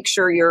that makes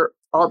sure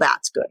all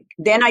that's good.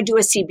 Then I do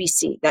a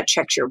CBC that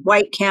checks your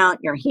white count,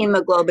 your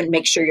hemoglobin,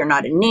 make sure you're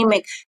not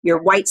anemic.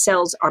 Your white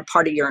cells are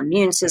part of your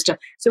immune system.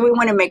 So we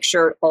want to make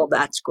sure all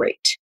that's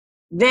great.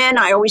 Then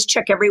I always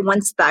check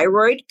everyone's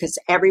thyroid because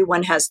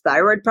everyone has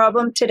thyroid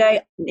problem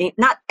today.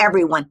 Not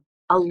everyone,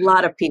 a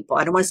lot of people.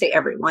 I don't want to say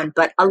everyone,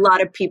 but a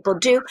lot of people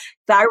do.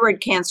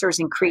 Thyroid cancer has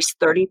increased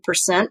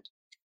 30%.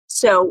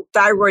 So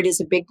thyroid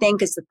is a big thing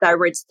because the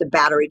thyroid's the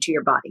battery to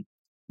your body.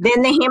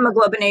 Then the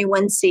hemoglobin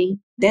A1C,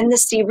 then the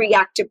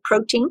C-reactive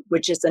protein,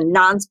 which is a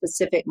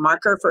non-specific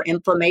marker for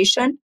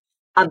inflammation.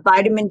 A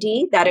vitamin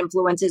D that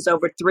influences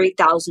over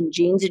 3,000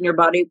 genes in your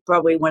body,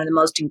 probably one of the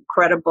most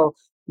incredible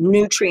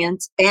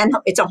nutrients, and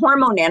it's a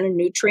hormone and a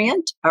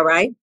nutrient, all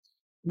right?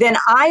 Then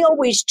I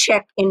always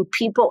check in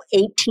people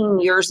 18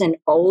 years and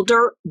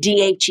older,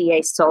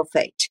 DHEA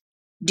sulfate.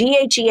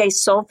 DHEA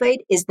sulfate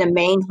is the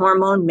main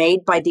hormone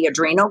made by the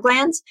adrenal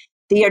glands.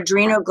 The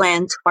adrenal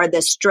glands are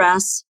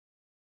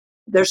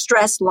they're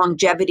stress,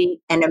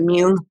 longevity, and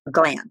immune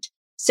gland.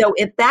 So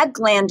if that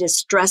gland is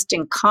stressed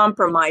and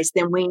compromised,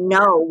 then we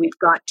know we've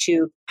got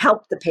to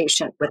help the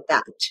patient with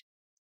that.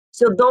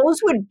 So those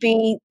would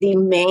be the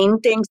main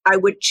things I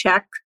would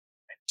check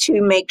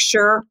to make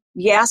sure.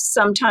 Yes,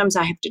 sometimes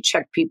I have to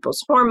check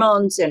people's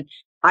hormones. And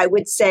I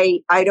would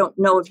say, I don't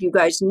know if you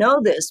guys know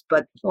this,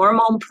 but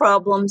hormone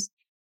problems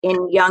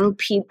in young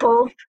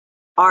people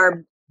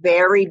are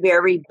very,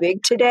 very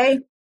big today.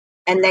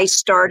 And they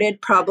started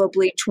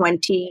probably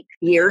 20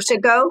 years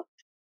ago.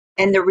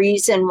 And the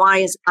reason why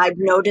is I've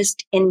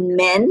noticed in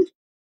men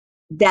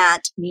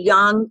that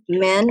young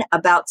men,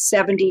 about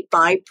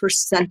 75%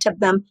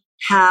 of them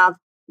have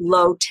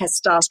low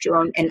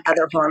testosterone and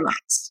other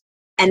hormones.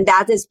 And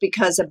that is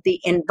because of the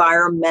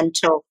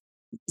environmental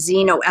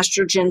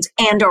xenoestrogens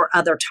and or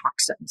other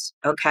toxins,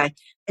 okay?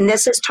 And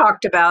this is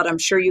talked about. I'm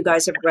sure you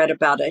guys have read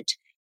about it.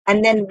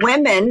 And then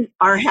women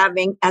are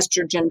having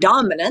estrogen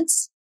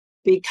dominance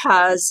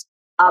because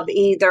of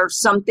either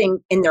something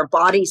in their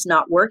body's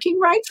not working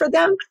right for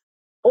them,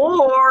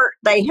 or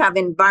they have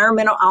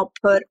environmental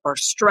output or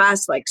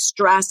stress, like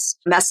stress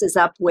messes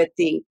up with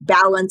the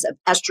balance of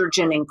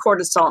estrogen and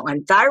cortisol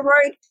and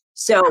thyroid.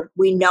 So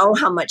we know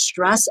how much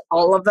stress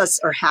all of us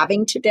are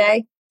having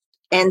today.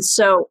 And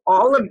so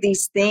all of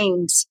these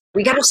things,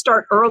 we got to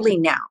start early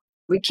now.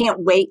 We can't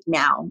wait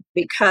now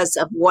because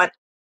of what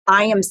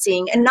I am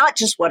seeing, and not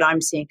just what I'm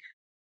seeing.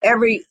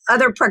 Every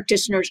other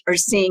practitioners are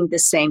seeing the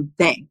same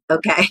thing,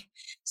 okay?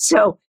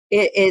 So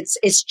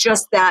it's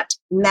just that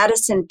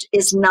medicine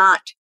is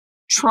not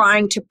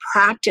trying to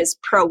practice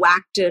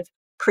proactive,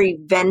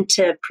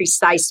 preventive,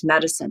 precise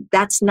medicine.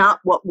 That's not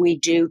what we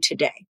do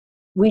today.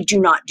 We do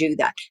not do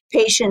that.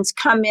 Patients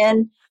come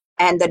in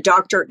and the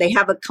doctor, they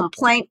have a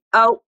complaint.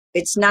 Oh,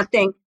 it's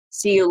nothing.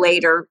 See you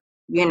later,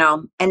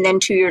 and then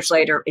 2 years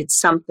later, it's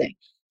something.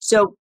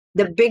 So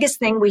the biggest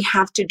thing we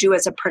have to do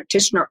as a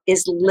practitioner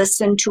is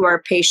listen to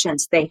our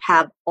patients. They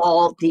have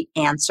all the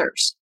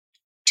answers.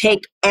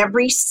 Take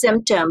every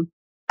symptom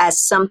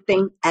as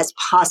something as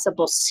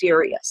possible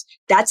serious.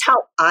 That's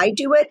how I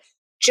do it,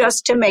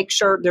 just to make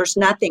sure there's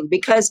nothing,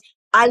 because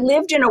I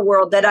lived in a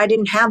world that I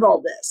didn't have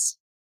all this.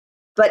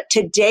 But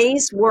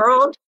today's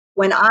world,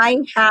 when I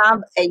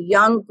have a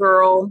young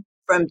girl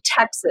from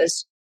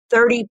Texas,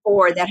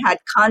 34, that had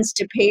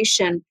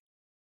constipation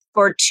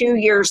for 2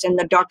 years, and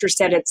the doctor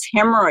said it's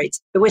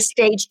hemorrhoids. It was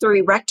stage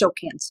 3 rectal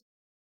cancer.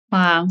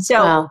 Wow.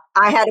 So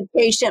I had a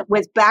patient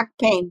with back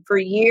pain for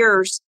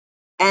years,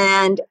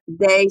 and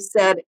they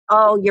said,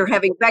 oh, you're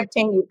having back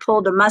pain, you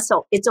pulled a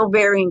muscle. It's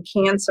ovarian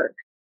cancer.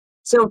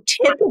 So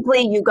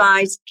typically, you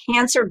guys,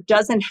 cancer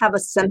doesn't have a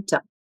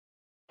symptom.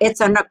 It's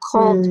an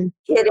occult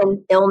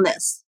hidden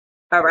illness,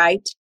 all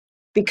right?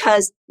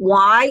 Because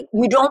why?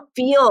 You don't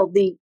feel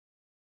the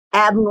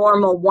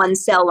abnormal 1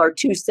 cell or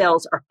 2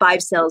 cells or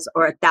 5 cells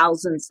or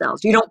 1,000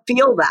 cells. You don't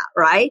feel that,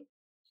 right?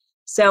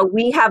 So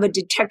we have a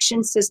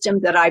detection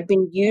system that I've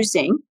been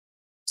using.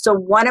 So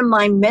one of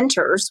my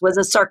mentors was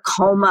a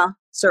sarcoma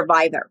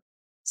survivor.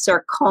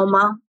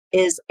 Sarcoma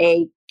is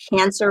a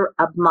cancer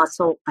of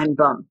muscle and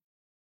bone.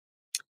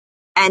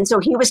 And so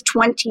he was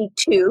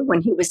 22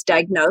 when he was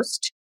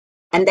diagnosed,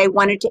 and they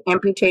wanted to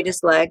amputate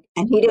his leg,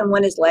 and he didn't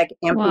want his leg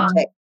amputated.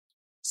 Wow.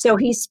 So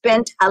he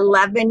spent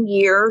 11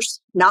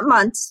 years, not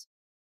months,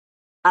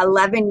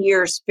 11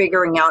 years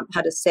figuring out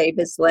how to save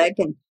his leg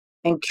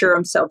and cure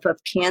himself of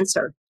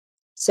cancer.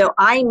 So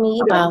I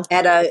meet him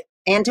at a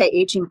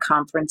anti-aging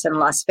conference in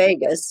Las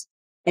Vegas,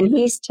 and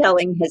he's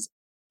telling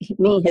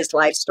me his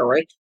life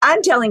story.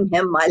 I'm telling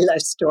him my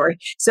life story.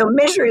 So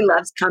Misery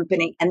Loves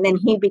Company, and then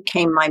he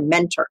became my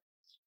mentor.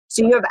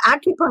 So you have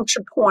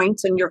acupuncture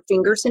points on your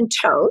fingers and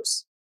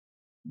toes.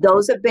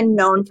 Those have been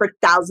known for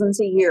thousands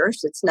of years.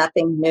 It's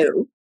nothing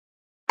new.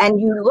 And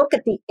you look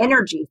at the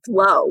energy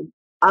flow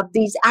of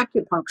these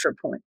acupuncture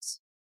points.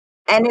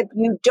 And if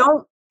you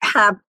don't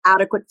have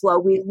adequate flow,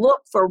 we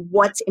look for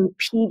what's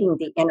impeding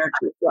the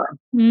energy flow.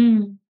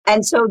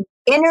 And so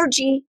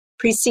energy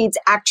precedes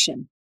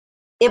action.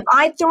 If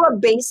I throw a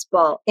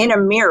baseball in a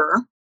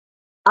mirror,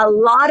 a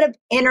lot of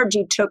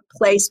energy took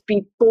place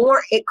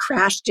before it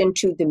crashed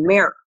into the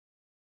mirror.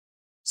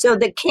 So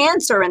the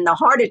cancer and the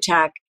heart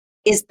attack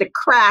is the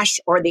crash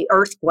or the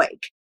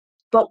earthquake.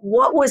 But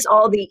what was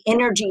all the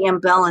energy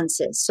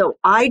imbalances? So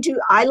I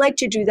like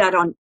to do that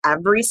on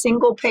every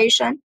single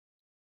patient.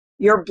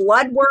 Your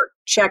blood work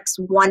checks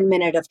 1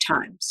 minute of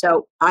time.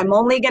 So I'm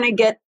only going to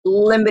get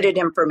limited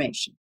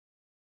information.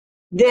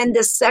 Then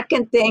the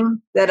second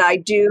thing that I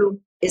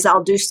do is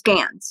I'll do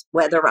scans,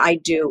 whether I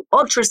do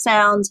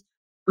ultrasounds.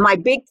 My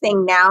big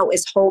thing now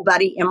is whole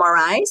body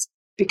MRIs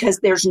because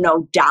there's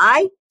no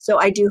dye. So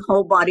I do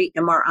whole body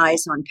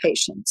MRIs on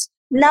patients,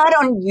 not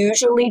on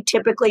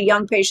typically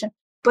young patients,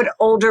 but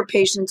older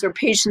patients or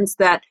patients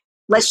that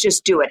let's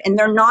just do it. And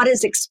they're not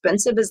as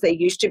expensive as they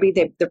used to be.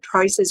 The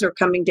prices are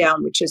coming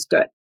down, which is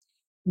good.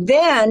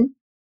 Then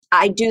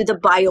I do the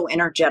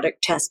bioenergetic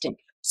testing.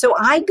 So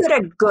I get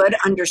a good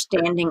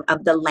understanding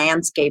of the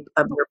landscape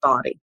of your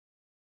body.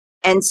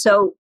 And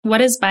so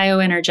what is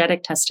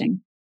bioenergetic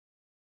testing?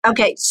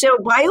 Okay, so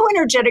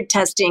bioenergetic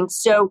testing.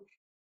 So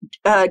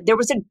there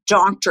was a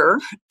doctor,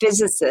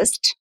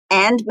 physicist,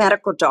 and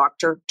medical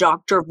doctor,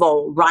 Dr.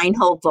 Voll,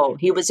 Reinhold Voll.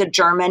 He was a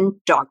German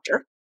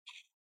doctor.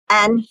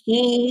 And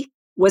he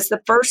was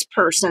the first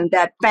person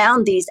that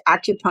found these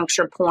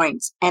acupuncture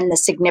points and the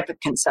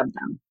significance of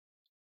them.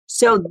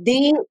 So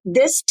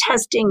this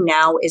testing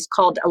now is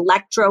called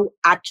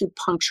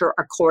electroacupuncture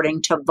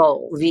according to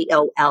Voll,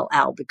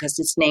 V-O-L-L, because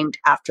it's named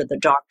after the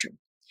doctor.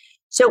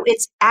 So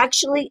it's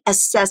actually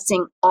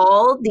assessing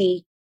all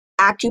the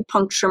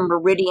acupuncture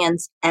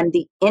meridians and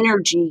the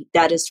energy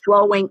that is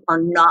flowing or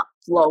not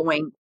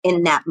flowing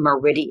in that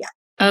meridian.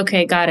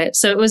 Okay, got it.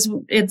 So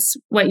it's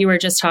what you were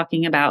just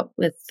talking about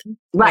with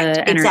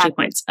the energy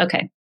points.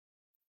 Okay.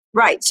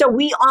 Right. So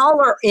we all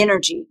are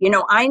energy.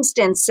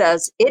 Einstein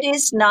says it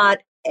is not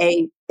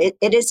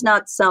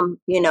some,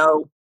 it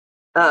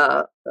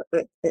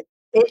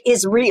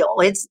is real.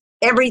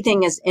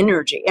 Everything is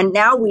energy. And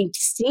now we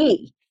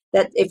see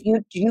that if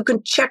you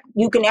can check,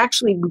 you can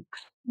actually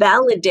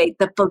validate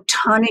the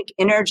photonic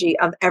energy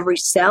of every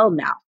cell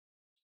now.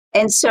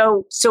 And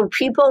so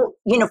people,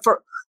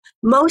 for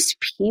most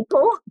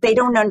people, they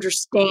don't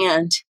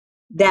understand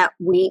that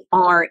we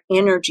are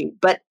energy.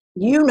 But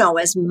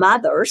as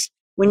mothers,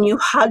 when you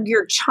hug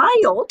your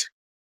child,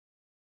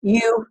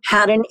 you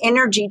had an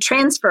energy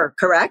transfer,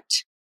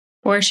 correct?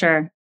 For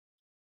sure.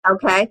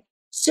 Okay.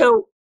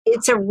 So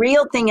it's a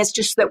real thing. It's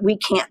just that we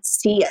can't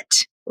see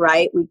it,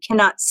 right? We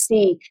cannot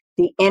see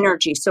the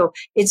energy. So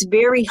it's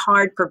very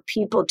hard for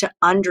people to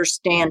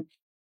understand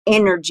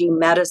energy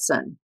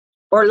medicine.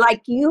 Or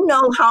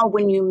how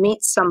when you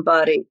meet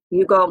somebody,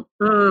 you go,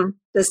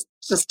 this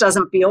just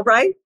doesn't feel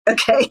right.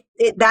 Okay.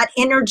 That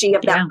energy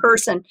of that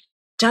person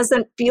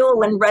doesn't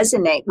feel and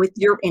resonate with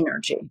your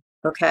energy.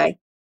 Okay.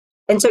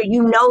 And so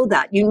you know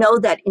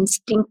that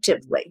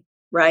instinctively,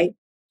 right?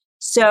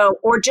 So,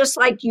 or just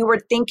like you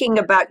were thinking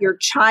about your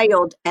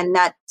child and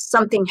that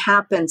something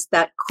happens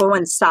that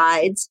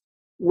coincides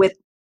with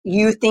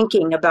you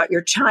thinking about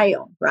your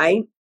child,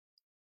 right?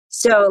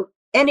 So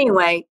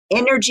anyway,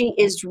 energy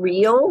is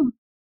real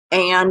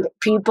and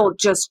people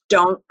just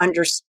don't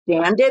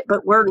understand it,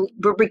 but we're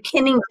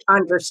beginning to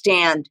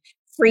understand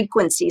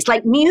frequencies.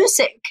 Like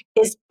music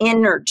is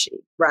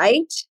energy,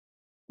 right?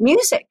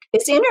 Music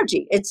is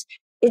energy. It's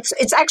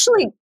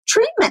actually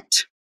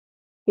treatment,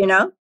 you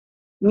know?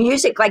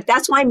 Music, like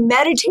that's why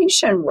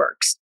meditation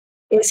works.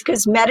 Is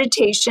because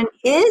meditation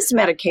is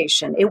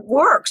medication. It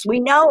works. We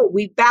know,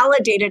 we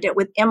validated it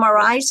with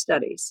MRI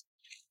studies.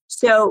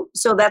 So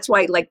that's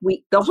why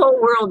the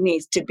whole world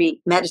needs to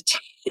be meditating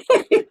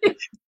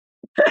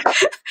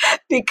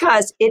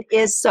because it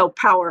is so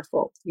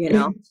powerful, you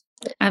know?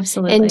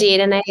 Absolutely. Indeed.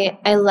 And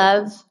I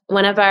love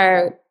one of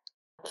our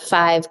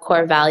 5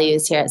 core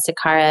values here at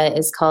Sakara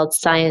is called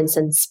science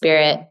and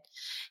spirit.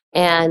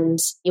 And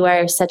you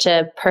are such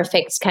a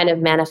perfect kind of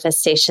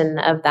manifestation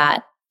of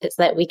that. It's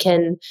that we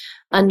can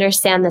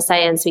understand the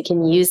science, we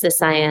can use the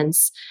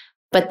science,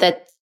 but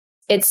that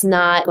it's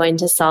not going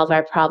to solve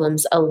our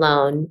problems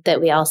alone, that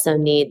we also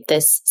need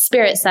this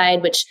spirit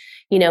side, which,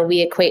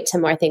 we equate to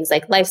more things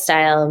like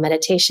lifestyle,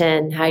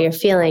 meditation, how you're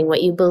feeling,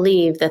 what you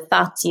believe, the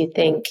thoughts you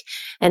think,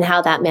 and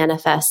how that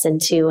manifests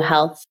into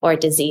health or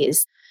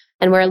disease.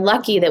 And we're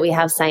lucky that we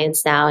have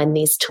science now and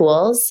these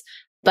tools,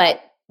 but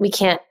we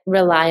can't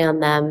rely on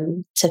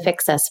them to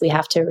fix us. We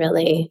have to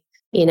really,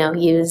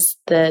 use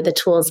the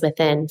tools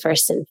within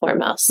first and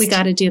foremost. We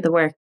got to do the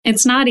work.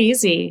 It's not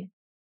easy.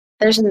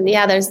 There's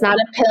not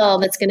a pill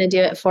that's going to do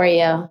it for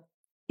you.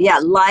 Yeah,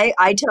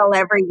 I tell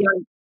every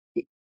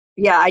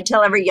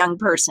young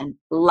person,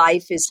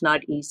 life is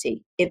not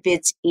easy. If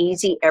it's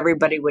easy,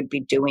 everybody would be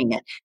doing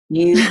it.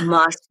 You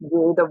must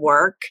do the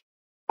work,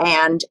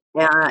 and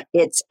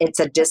it's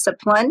a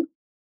discipline.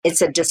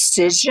 It's a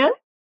decision.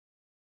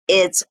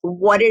 It's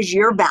what is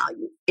your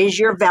value? Is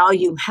your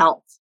value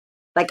health?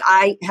 Like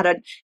I had a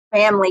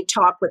family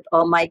talk with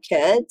all my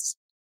kids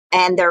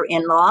and their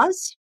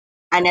in-laws.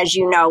 And as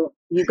you know,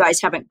 you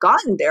guys haven't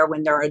gotten there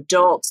when they're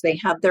adults. They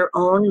have their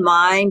own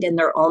mind and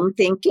their own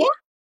thinking.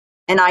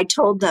 And I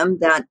told them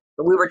that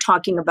we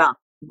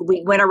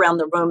went around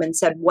the room and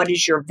said, what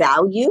is your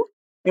value?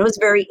 And it was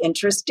very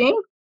interesting.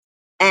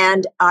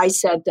 And I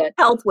said that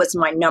health was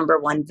my number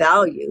one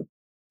value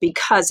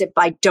because if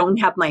I don't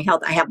have my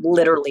health, I have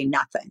literally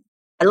nothing.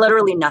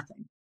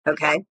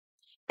 Okay.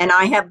 And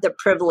I have the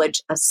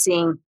privilege of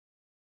seeing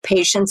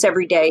patients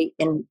every day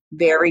in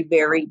very,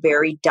 very,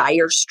 very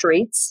dire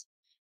straits.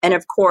 And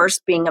of course,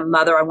 being a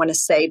mother, I want to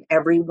save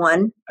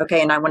everyone.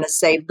 Okay. And I want to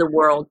save the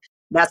world.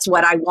 That's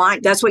what I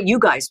want. That's what you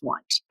guys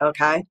want.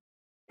 Okay.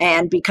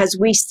 And because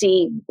we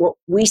see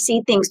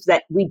things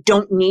that we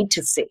don't need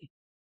to see.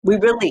 We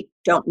really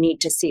don't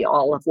need to see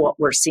all of what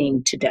we're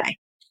seeing today.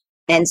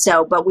 And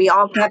so, but we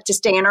all have to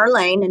stay in our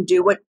lane and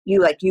do what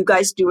you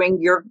guys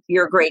doing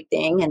your great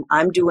thing. And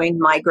I'm doing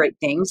my great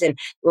things. And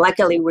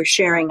luckily we're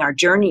sharing our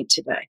journey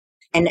today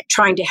and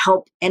trying to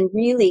help and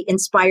really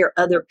inspire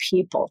other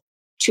people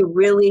to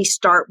really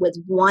start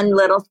with one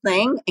little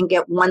thing and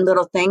get one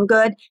little thing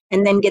good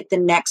and then get the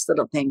next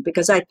little thing.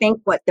 Because I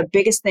think what the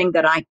biggest thing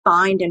that I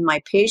find in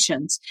my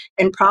patients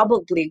and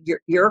probably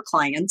your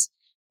clients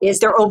is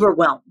they're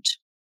overwhelmed.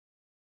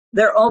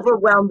 They're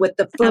overwhelmed with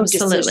the food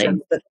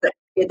decisions that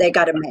they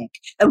got to make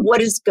and what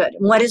is good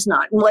and what is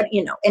not and what,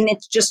 and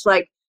it's just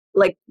like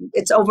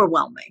it's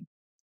overwhelming.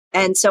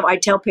 And so I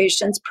tell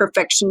patients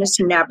perfection is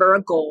never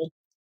a goal.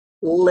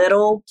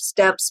 Little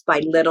steps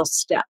by little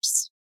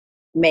steps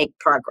make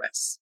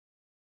progress.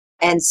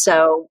 And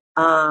so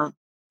I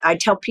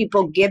tell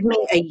people, give me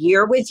a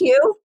year with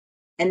you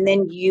and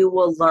then you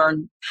will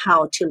learn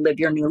how to live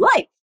your new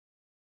life.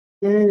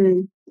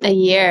 A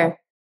year.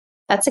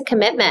 That's a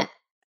commitment.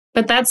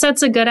 But that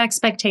sets a good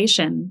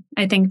expectation.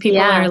 I think people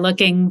are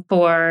looking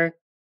for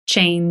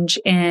change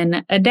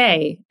in a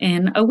day,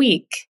 in a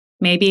week,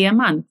 maybe a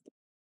month.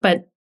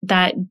 But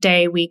that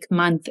day, week,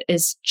 month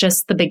is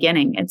just the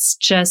beginning. It's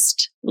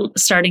just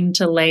starting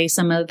to lay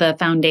some of the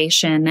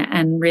foundation.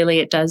 And really,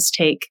 it does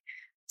take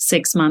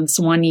 6 months,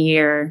 1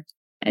 year,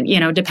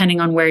 depending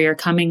on where you're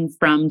coming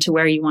from to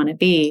where you want to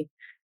be,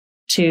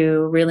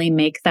 to really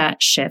make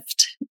that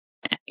shift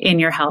in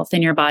your health,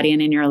 in your body,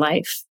 and in your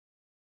life.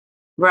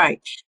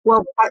 Right.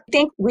 Well, I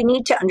think we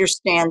need to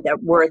understand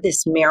that we're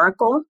this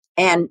miracle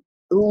and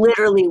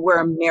literally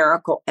we're a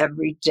miracle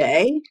every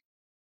day.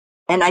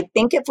 And I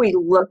think if we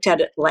looked at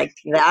it like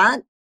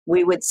that,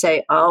 we would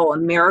say, oh, a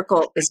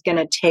miracle is going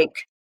to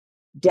take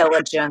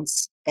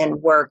diligence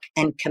and work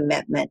and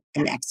commitment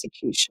and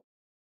execution.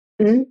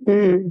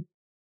 Mm-hmm.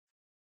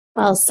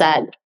 Well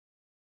said.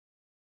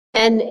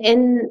 And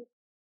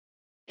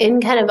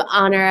in kind of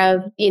honor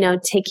of,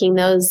 taking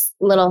those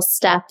little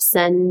steps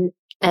and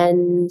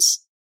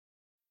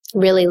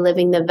really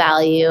living the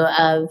value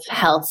of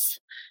health,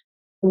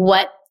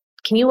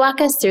 can you walk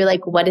us through,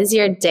 what does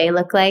your day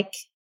look like?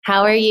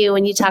 How are you,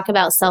 when you talk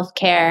about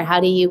self-care,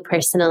 how do you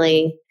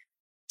personally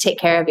take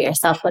care of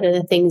yourself? What are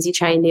the things you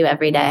try and do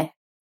every day?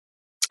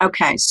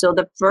 Okay. So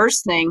the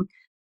first thing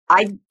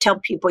I tell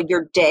people,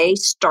 your day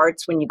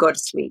starts when you go to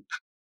sleep.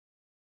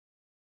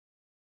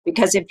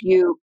 Because if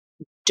you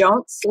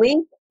don't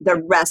sleep,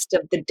 the rest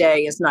of the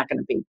day is not going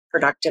to be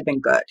productive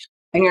and good.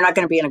 And you're not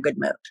going to be in a good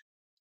mood.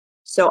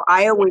 So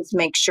I always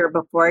make sure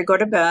before I go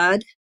to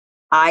bed,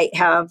 I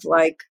have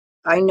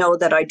I know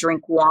that I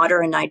drink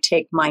water and I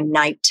take my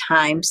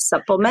nighttime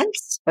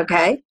supplements.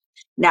 Okay.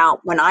 Now,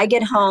 when I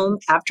get home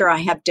after I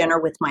have dinner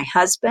with my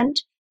husband,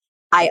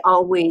 I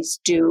always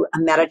do a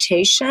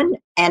meditation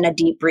and a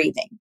deep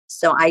breathing.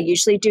 So I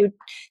usually do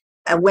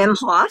a Wim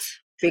Hof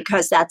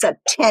because that's a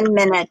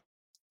 10-minute,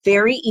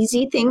 very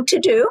easy thing to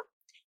do.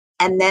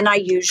 And then I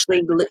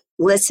usually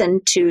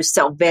listen to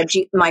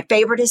Solfeggio. My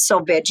favorite is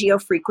Solfeggio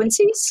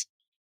frequencies,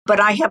 but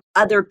I have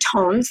other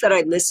tones that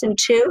I listen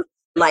to,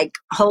 like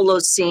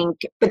Holosync,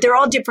 but they're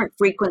all different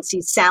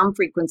frequencies, sound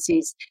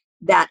frequencies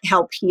that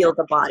help heal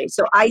the body.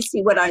 So I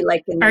see what I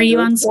like. Are you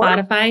on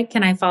Spotify?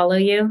 Can I follow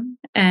you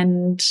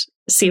and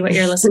see what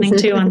you're listening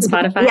to on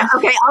Spotify? Yeah,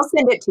 okay, I'll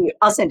send it to you.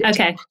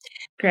 Okay,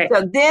 great.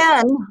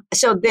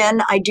 So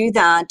then I do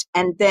that,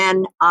 and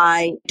then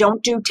I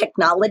don't do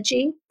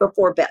technology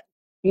before bed.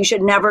 You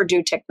should never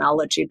do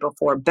technology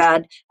before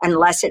bed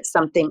unless it's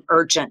something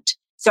urgent.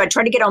 So I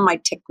try to get on my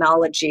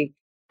technology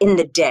in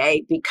the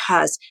day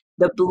because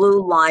the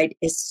blue light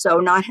is so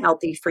not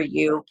healthy for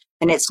you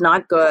and it's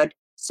not good.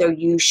 So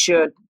you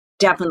should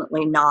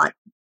definitely not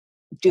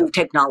do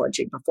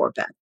technology before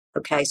bed.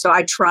 Okay. So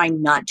I try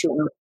not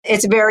to.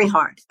 It's very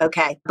hard.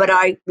 Okay. But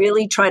I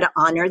really try to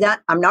honor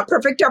that. I'm not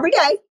perfect every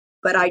day,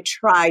 but I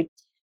try.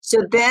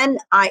 So then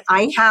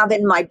I have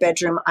in my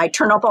bedroom, I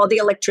turn off all the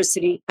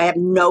electricity. I have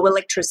no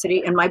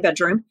electricity in my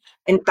bedroom.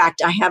 In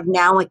fact, I have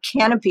now a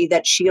canopy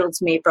that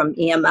shields me from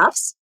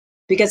EMFs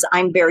because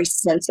I'm very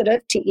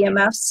sensitive to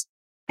EMFs.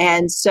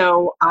 And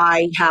so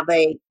I have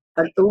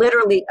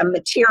literally a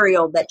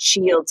material that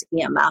shields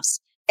EMFs,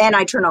 and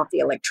I turn off the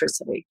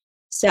electricity.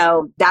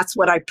 So that's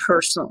what I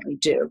personally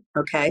do.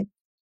 Okay.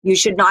 You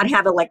should not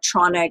have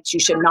electronics. You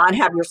should not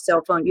have your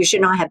cell phone. You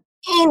should not have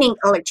any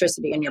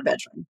electricity in your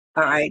bedroom.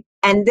 All right.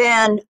 And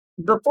then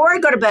before I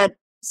go to bed,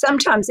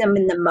 sometimes I'm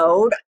in the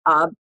mode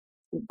of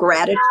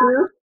gratitude.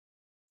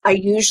 I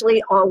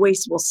usually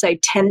always will say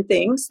 10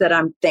 things that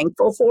I'm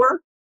thankful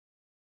for.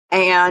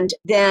 And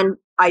then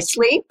I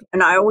sleep,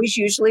 and I always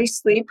usually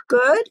sleep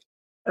good.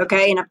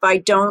 Okay. And if I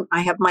don't,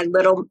 I have my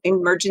little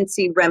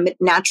emergency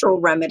natural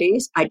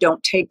remedies. I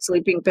don't take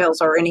sleeping pills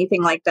or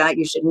anything like that.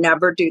 You should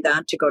never do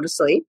that to go to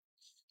sleep.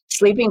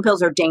 Sleeping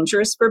pills are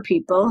dangerous for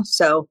people.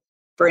 So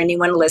for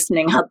anyone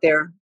listening out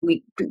there,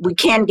 we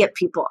can get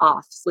people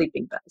off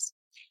sleeping pills.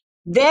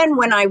 Then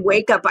when I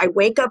wake up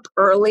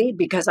early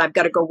because I've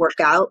got to go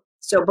work out.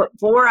 So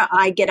before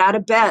I get out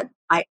of bed,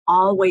 I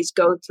always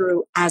go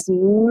through as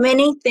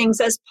many things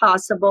as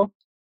possible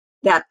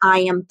that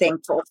I am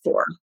thankful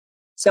for.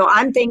 So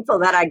I'm thankful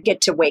that I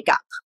get to wake up,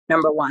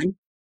 number one.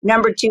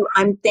 Number two,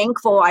 I'm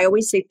thankful. I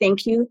always say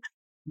thank you,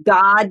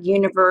 God,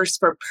 universe,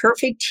 for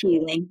perfect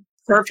healing,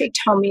 perfect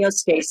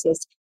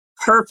homeostasis,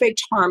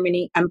 perfect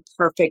harmony, and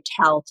perfect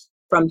health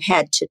from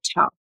head to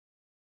toe.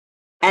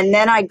 And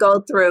then I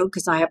go through,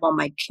 because I have all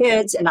my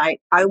kids, and I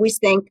always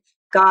thank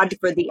God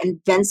for the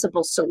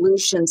invincible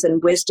solutions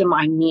and wisdom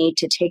I need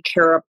to take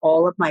care of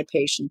all of my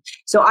patients.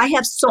 So I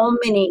have so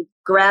many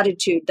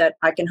gratitude that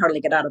I can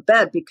hardly get out of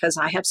bed because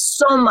I have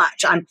so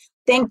much. I'm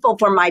thankful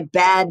for my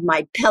bed,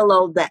 my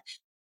pillow, that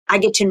I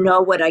get to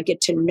know what I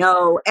get to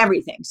know,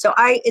 everything. So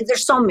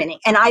there's so many,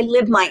 and I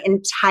live my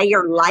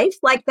entire life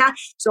like that.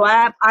 So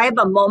I have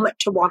a moment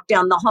to walk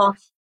down the hall.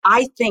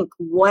 I think,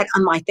 what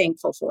am I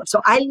thankful for?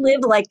 So I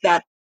live like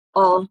that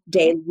all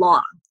day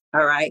long.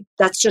 All right.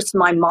 That's just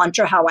my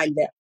mantra, how I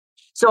live.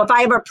 So if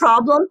I have a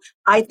problem,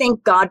 I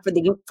thank God for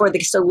the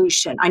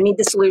solution. I need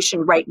the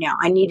solution right now.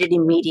 I need it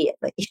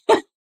immediately.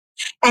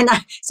 And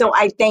so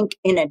I think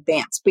in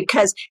advance,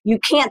 because you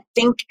can't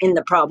think in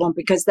the problem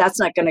because that's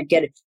not going to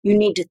get it. You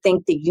need to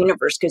think the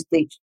universe, because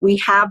we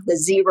have the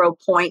 0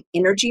 point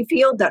energy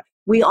field that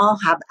we all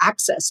have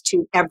access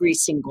to every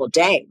single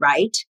day.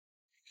 Right.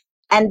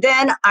 And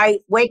then I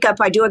wake up,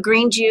 I do a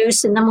green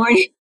juice in the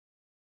morning.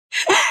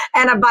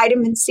 And a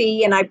vitamin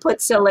C, and I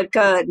put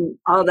silica and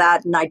all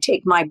that, and I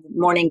take my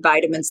morning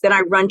vitamins. Then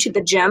I run to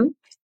the gym.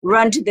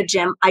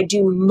 I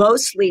do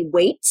mostly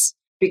weights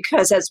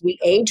because as we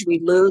age, we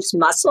lose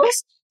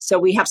muscles. So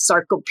we have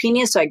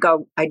sarcopenia. So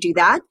I do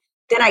that.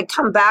 Then I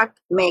come back,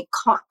 make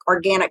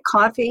organic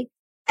coffee,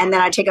 and then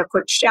I take a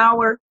quick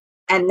shower.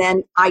 And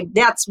then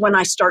that's when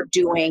I start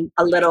doing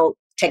a little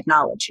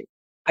technology.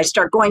 I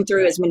start going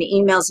through as many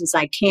emails as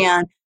I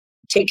can,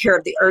 take care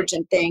of the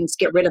urgent things,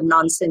 get rid of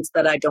nonsense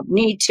that I don't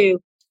need to.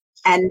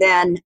 And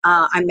then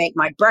I make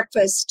my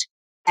breakfast,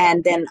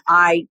 and then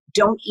I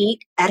don't eat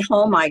at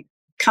home. I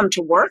come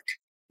to work,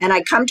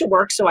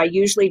 so I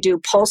usually do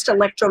pulsed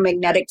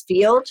electromagnetic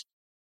field.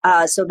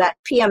 So that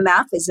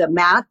PMF is a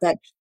mat that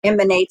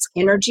emanates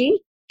energy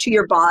to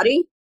your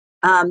body.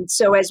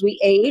 So as we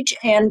age,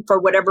 and for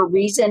whatever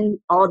reason,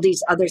 all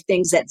these other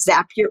things that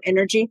zap your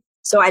energy.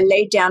 So I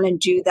lay down and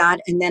do that.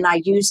 And then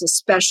I use a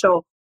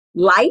special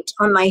light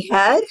on my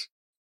head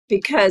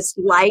because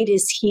light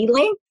is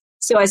healing.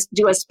 So I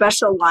do a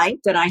special light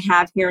that I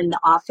have here in the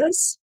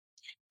office.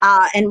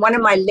 And one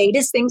of my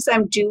latest things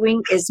I'm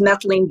doing is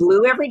methylene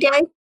blue every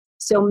day.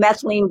 So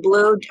methylene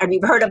blue, have you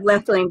heard of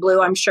methylene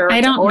blue? I'm sure.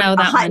 I don't know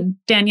that one.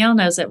 Danielle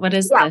knows it. What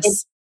is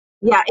this?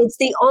 Yeah, it's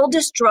the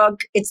oldest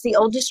drug. It's the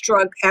oldest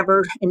drug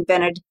ever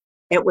invented.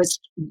 It was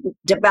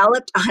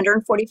developed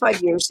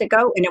 145 years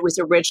ago, and it was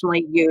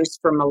originally used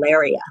for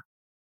malaria.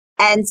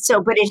 And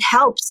so, but it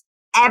helps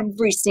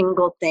every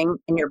single thing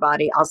in your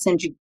body. I'll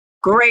send you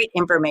great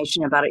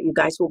information about it. You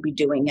guys will be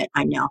doing it,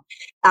 I know.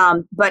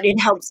 But it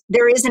helps.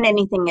 There isn't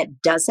anything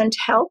it doesn't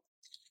help.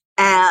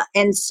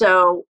 And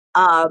so,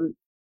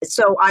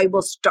 so I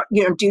will start,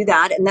 do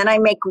that. And then I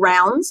make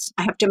rounds.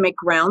 I have to make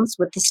rounds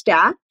with the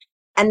staff.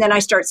 And then I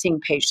start seeing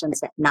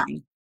patients at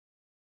 9.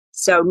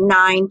 So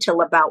 9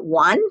 till about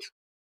 1.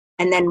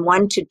 And then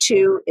 1 to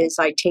 2 is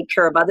I take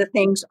care of other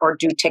things or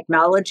do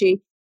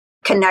technology,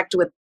 connect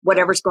with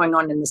whatever's going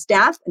on in the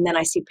staff. And then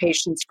I see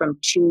patients from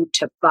 2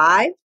 to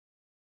 5.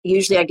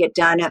 Usually I get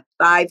done at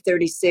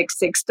 5:36,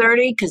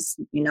 6:30, because,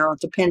 it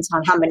depends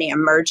on how many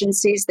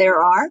emergencies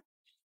there are.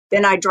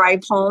 Then I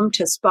drive home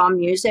to spa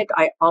music.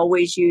 I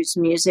always use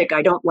music.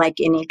 I don't like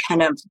any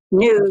kind of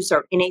news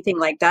or anything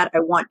like that. I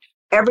want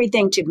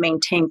everything to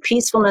maintain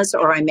peacefulness,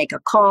 or I make a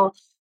call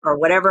or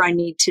whatever I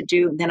need to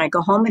do. Then I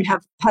go home and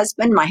have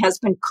husband. My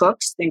husband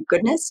cooks, thank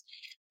goodness.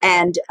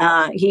 And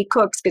he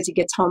cooks because he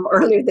gets home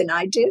earlier than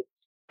I do.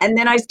 And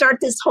then I start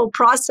this whole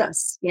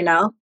process,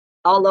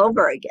 all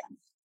over again.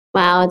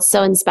 Wow, it's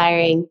so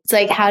inspiring. It's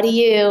like, how do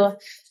you,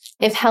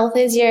 if health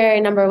is your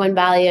number one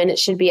value, and it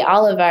should be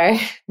all of our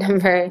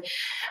number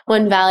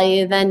one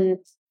value, then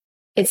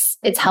it's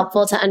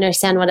helpful to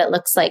understand what it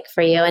looks like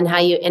for you and how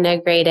you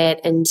integrate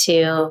it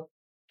into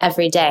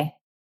every day.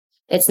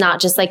 It's not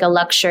just like a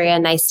luxury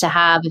and nice to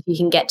have if you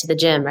can get to the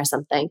gym or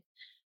something.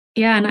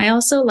 Yeah. And I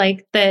also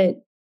like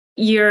that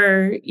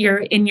you're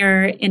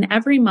in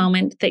every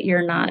moment that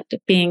you're not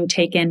being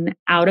taken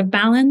out of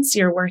balance,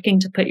 you're working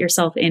to put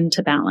yourself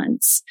into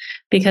balance,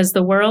 because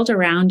the world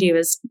around you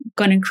is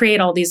going to create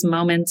all these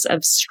moments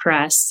of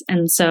stress.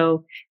 And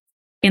so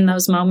in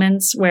those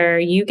moments where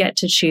you get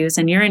to choose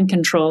and you're in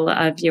control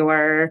of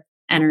your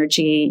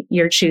energy,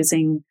 you're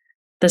choosing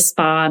the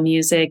spa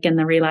music and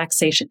the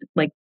relaxation,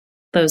 like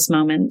those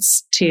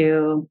moments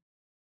to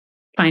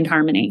find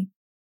harmony.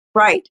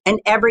 Right. And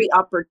every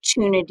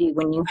opportunity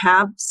when you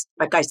have,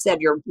 like I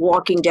said, you're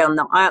walking down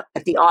the aisle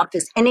at the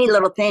office, any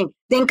little thing,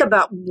 think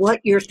about what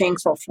you're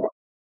thankful for.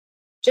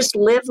 Just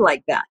live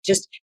like that.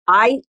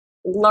 I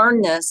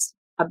learned this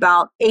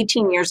about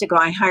 18 years ago.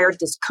 I hired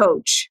this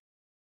coach,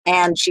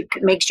 and she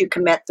makes you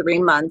commit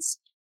 3 months.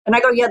 And I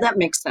go, yeah, that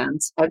makes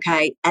sense.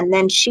 Okay. And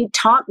then she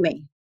taught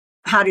me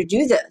how to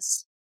do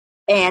this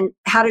and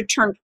how to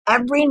turn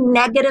every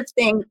negative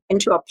thing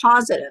into a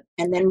positive.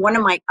 And then one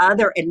of my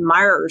other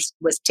admirers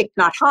was Thich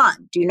Nhat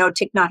Hanh. Do you know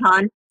Thich Nhat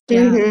Hanh? Yeah.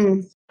 Mm-hmm.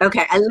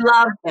 Okay, I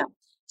love him.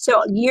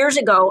 So years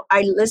ago,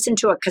 I listened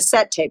to a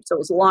cassette tape, so it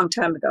was a long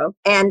time ago,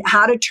 and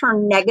how to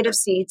turn negative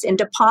seeds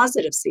into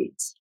positive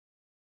seeds.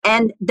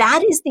 And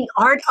that is the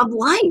art of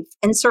life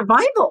and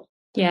survival.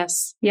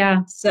 Yes.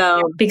 Yeah.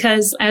 So,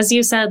 because as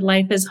you said,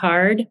 life is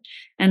hard.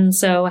 And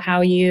so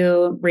how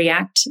you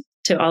react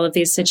to all of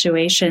these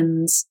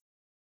situations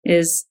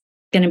is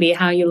going to be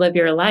how you live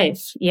your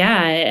life.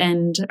 Yeah.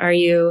 And are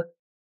you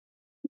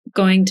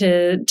going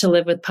to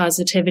live with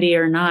positivity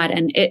or not?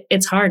 And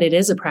it's hard. It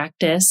is a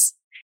practice.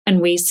 And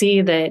we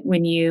see that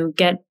when you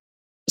get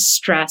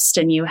stressed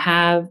and you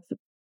have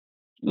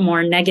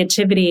more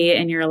negativity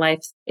in your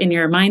life, in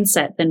your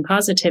mindset than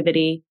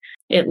positivity,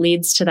 it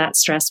leads to that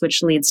stress,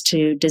 which leads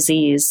to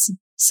disease.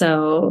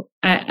 So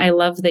I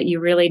love that you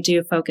really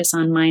do focus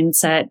on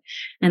mindset,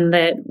 and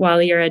that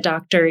while you're a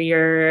doctor,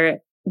 you're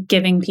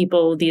giving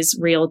people these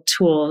real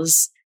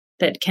tools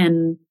that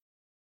can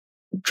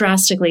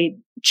drastically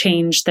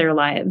change their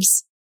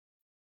lives.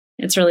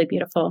 It's really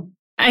beautiful.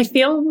 I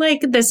feel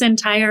like this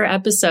entire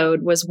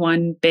episode was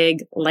one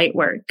big light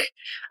work.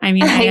 I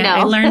mean,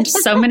 I learned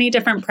so many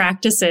different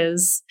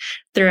practices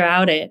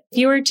throughout it. If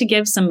you were to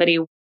give somebody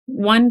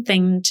one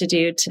thing to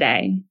do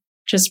today,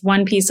 just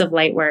one piece of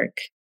light work,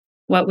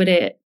 what would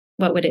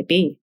it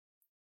be?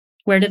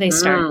 Where do they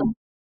start?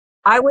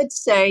 I would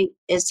say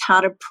is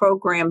how to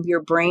program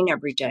your brain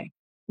every day.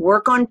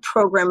 Work on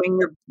programming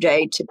your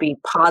day to be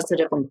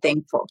positive and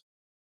thankful.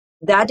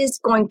 That is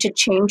going to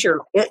change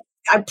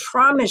I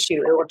promise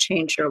you, it will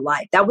change your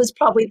life. That was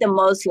probably the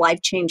most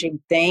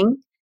life-changing thing.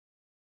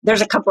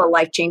 There's a couple of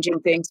life-changing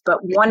things, but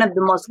one of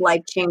the most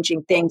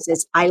life-changing things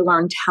is I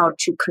learned how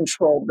to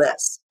control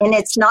this. And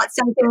it's not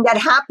something that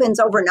happens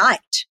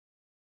overnight.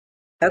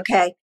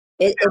 Okay.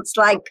 It's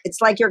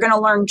like you're going to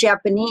learn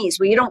Japanese.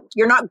 Well,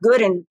 you're not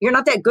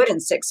that good in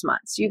 6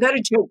 months. You got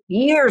to take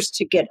years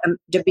to get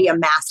to be a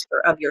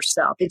master of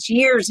yourself. It's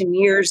years and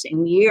years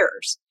and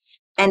years.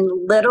 And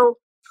little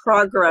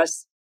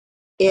progress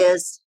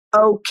is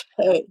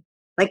okay.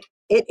 Like,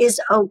 it is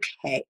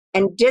okay.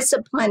 And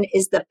discipline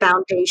is the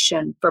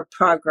foundation for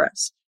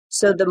progress.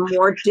 So the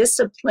more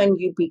disciplined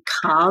you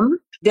become,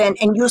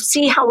 and you'll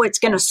see how it's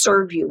going to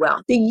serve you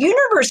well. The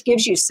universe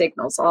gives you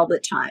signals all the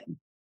time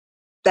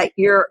that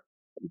you're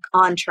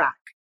on track.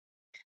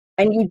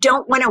 And you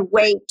don't want to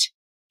wait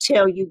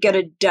till you get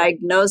a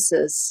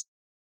diagnosis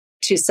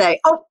to say,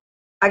 oh,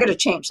 I got to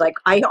change. Like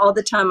all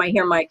the time I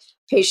hear my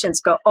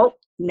patients go, oh,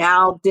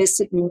 now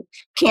this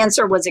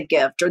cancer was a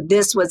gift, or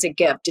this was a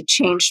gift. It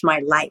changed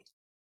my life.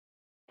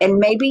 And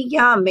maybe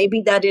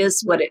that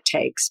is what it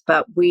takes.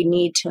 But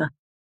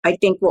I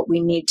think what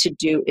we need to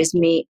do is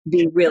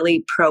be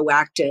really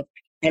proactive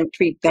and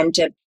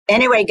preventive.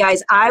 Anyway,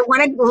 guys, I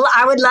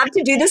would love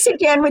to do this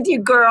again with you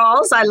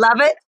girls. I love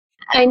it.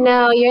 I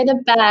know, you're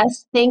the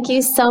best. Thank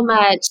you so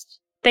much.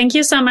 Thank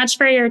you so much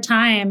for your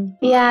time.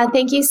 Yeah,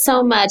 thank you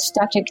so much,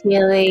 Dr.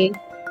 Connealy.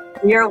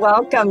 You're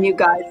welcome, you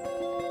guys.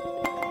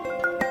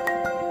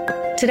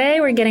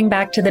 Today, we're getting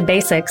back to the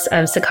basics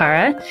of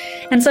Sakara.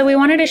 And so we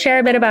wanted to share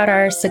a bit about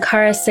our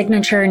Sakara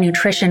Signature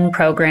Nutrition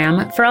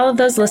Program for all of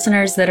those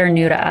listeners that are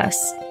new to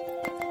us.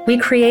 We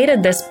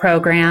created this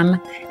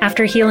program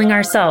after healing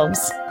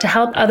ourselves to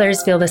help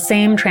others feel the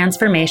same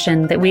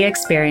transformation that we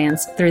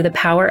experience through the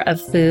power of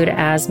food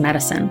as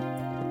medicine.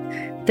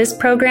 This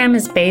program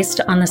is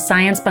based on the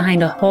science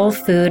behind a whole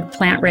food,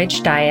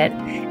 plant-rich diet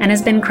and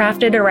has been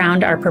crafted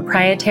around our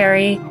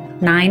proprietary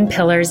 9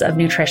 pillars of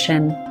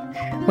nutrition,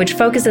 which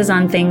focuses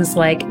on things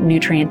like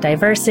nutrient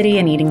diversity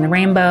and eating the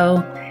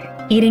rainbow,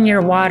 eating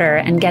your water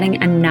and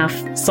getting enough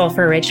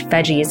sulfur-rich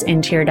veggies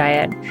into your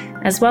diet,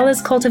 as well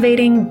as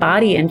cultivating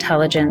body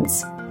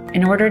intelligence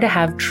in order to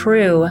have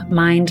true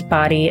mind,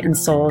 body, and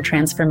soul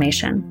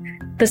transformation.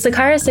 The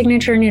Sakara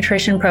Signature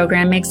Nutrition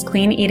Program makes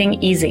clean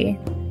eating easy.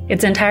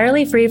 It's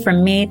entirely free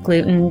from meat,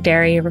 gluten,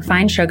 dairy,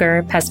 refined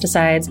sugar,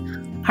 pesticides,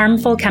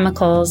 harmful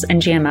chemicals,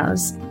 and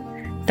GMOs.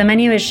 The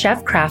menu is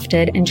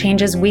chef-crafted and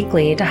changes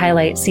weekly to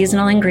highlight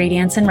seasonal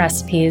ingredients and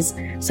recipes,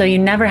 so you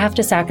never have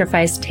to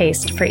sacrifice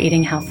taste for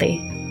eating healthy.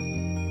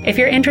 If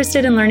you're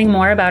interested in learning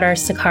more about our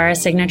Sakara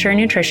Signature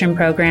Nutrition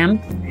Program,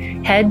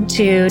 head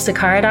to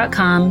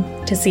sakara.com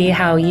to see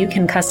how you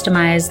can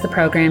customize the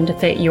program to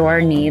fit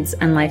your needs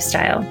and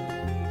lifestyle.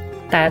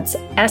 That's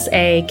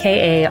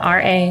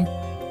SAKARA.com.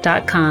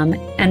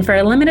 And for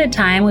a limited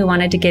time, we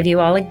wanted to give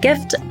you all a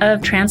gift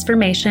of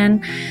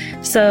transformation.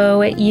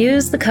 So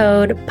use the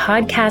code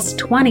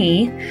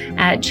podcast20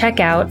 at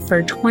checkout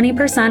for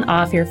 20%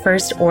 off your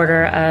first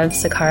order of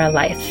Sakara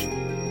Life.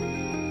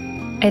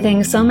 I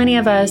think so many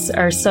of us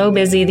are so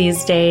busy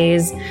these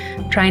days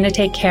trying to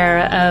take care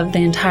of the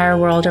entire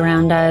world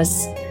around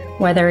us,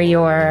 whether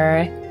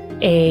you're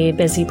a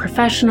busy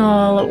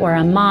professional or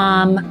a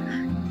mom.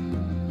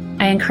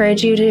 I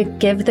encourage you to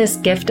give this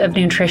gift of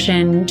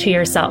nutrition to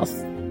yourself.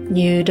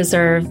 You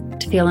deserve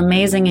to feel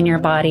amazing in your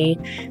body.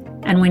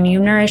 And when you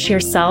nourish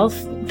yourself,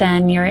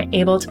 then you're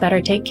able to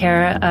better take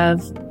care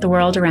of the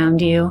world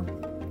around you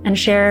and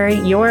share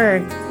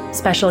your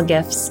special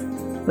gifts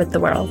with the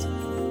world.